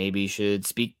maybe should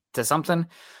speak to something,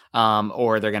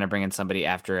 or they're going to bring in somebody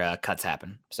after cuts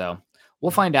happen. So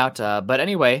we'll find out. But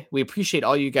anyway, we appreciate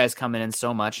all you guys coming in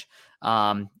so much.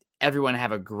 Everyone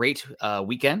have a great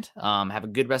weekend. Have a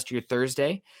good rest of your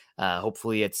Thursday.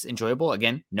 Hopefully it's enjoyable.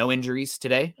 Again, no injuries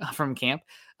today from camp.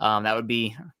 That would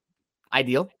be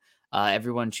ideal.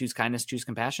 Everyone choose kindness, choose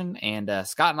compassion. And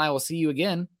Scott and I will see you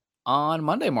again on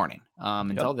Monday morning.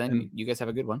 Until then, you guys have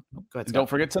a good one. Go ahead, Scott. Don't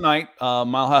forget tonight,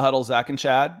 Mile High Huddle, Zach and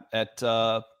Chad at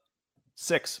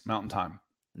 6 Mountain Time.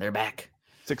 They're back.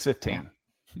 6:15. Yeah.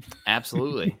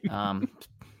 Absolutely.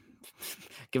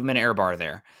 Give them an air bar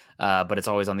there. But it's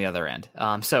always on the other end.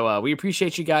 So we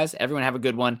appreciate you guys. Everyone have a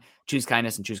good one. Choose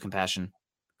kindness and choose compassion.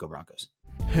 Go Broncos.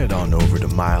 Head on over to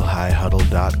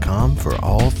milehighhuddle.com for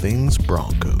all things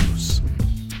Broncos.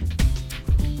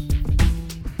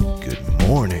 Good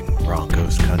morning,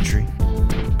 Broncos country.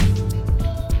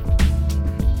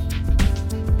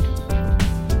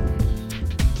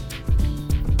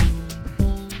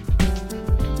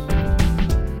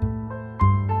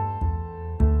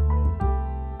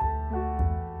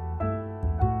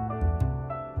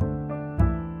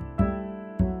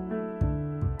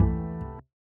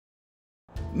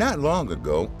 Not long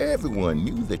ago, everyone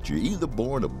knew that you're either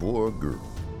born a boy or a girl.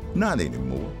 Not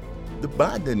anymore. The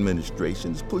Biden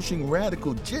administration is pushing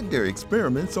radical gender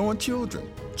experiments on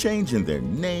children, changing their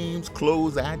names,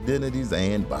 clothes, identities,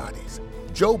 and bodies.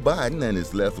 Joe Biden and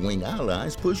his left-wing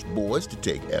allies pushed boys to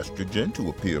take estrogen to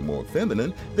appear more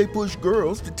feminine. They push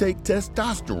girls to take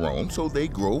testosterone so they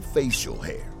grow facial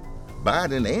hair.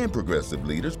 Biden and progressive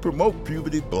leaders promote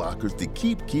puberty blockers to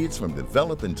keep kids from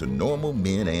developing to normal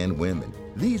men and women.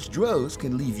 These drugs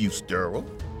can leave you sterile,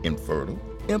 infertile,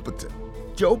 impotent.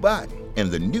 Joe Biden and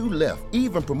the new left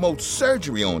even promote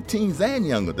surgery on teens and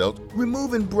young adults,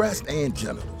 removing breasts and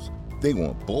genitals. They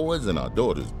want boys in our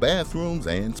daughters' bathrooms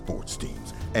and sports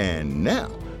teams. And now,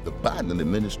 the Biden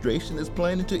administration is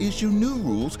planning to issue new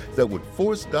rules that would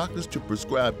force doctors to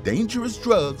prescribe dangerous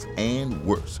drugs and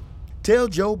worse. Tell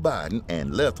Joe Biden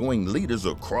and left-wing leaders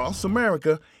across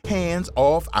America, hands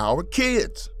off our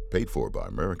kids. Paid for by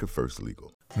America First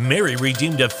Legal. Mary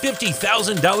redeemed a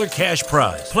 $50,000 cash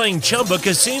prize playing Chumba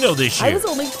Casino this year. I was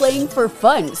only playing for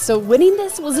fun, so winning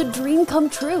this was a dream come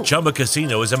true. Chumba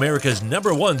Casino is America's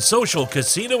 #1 social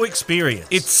casino experience.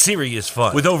 It's serious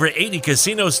fun. With over 80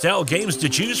 casino-style games to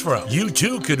choose from, you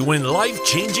too could win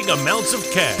life-changing amounts of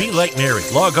cash. Be like Mary.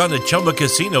 Log on to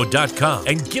ChumbaCasino.com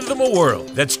and give them a whirl.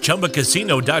 That's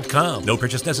ChumbaCasino.com. No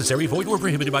purchase necessary. Void where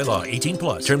prohibited by law.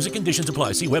 18+. Terms and conditions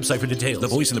apply. See website for details. The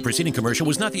voice in the preceding commercial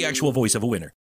was not the actual voice of a winner.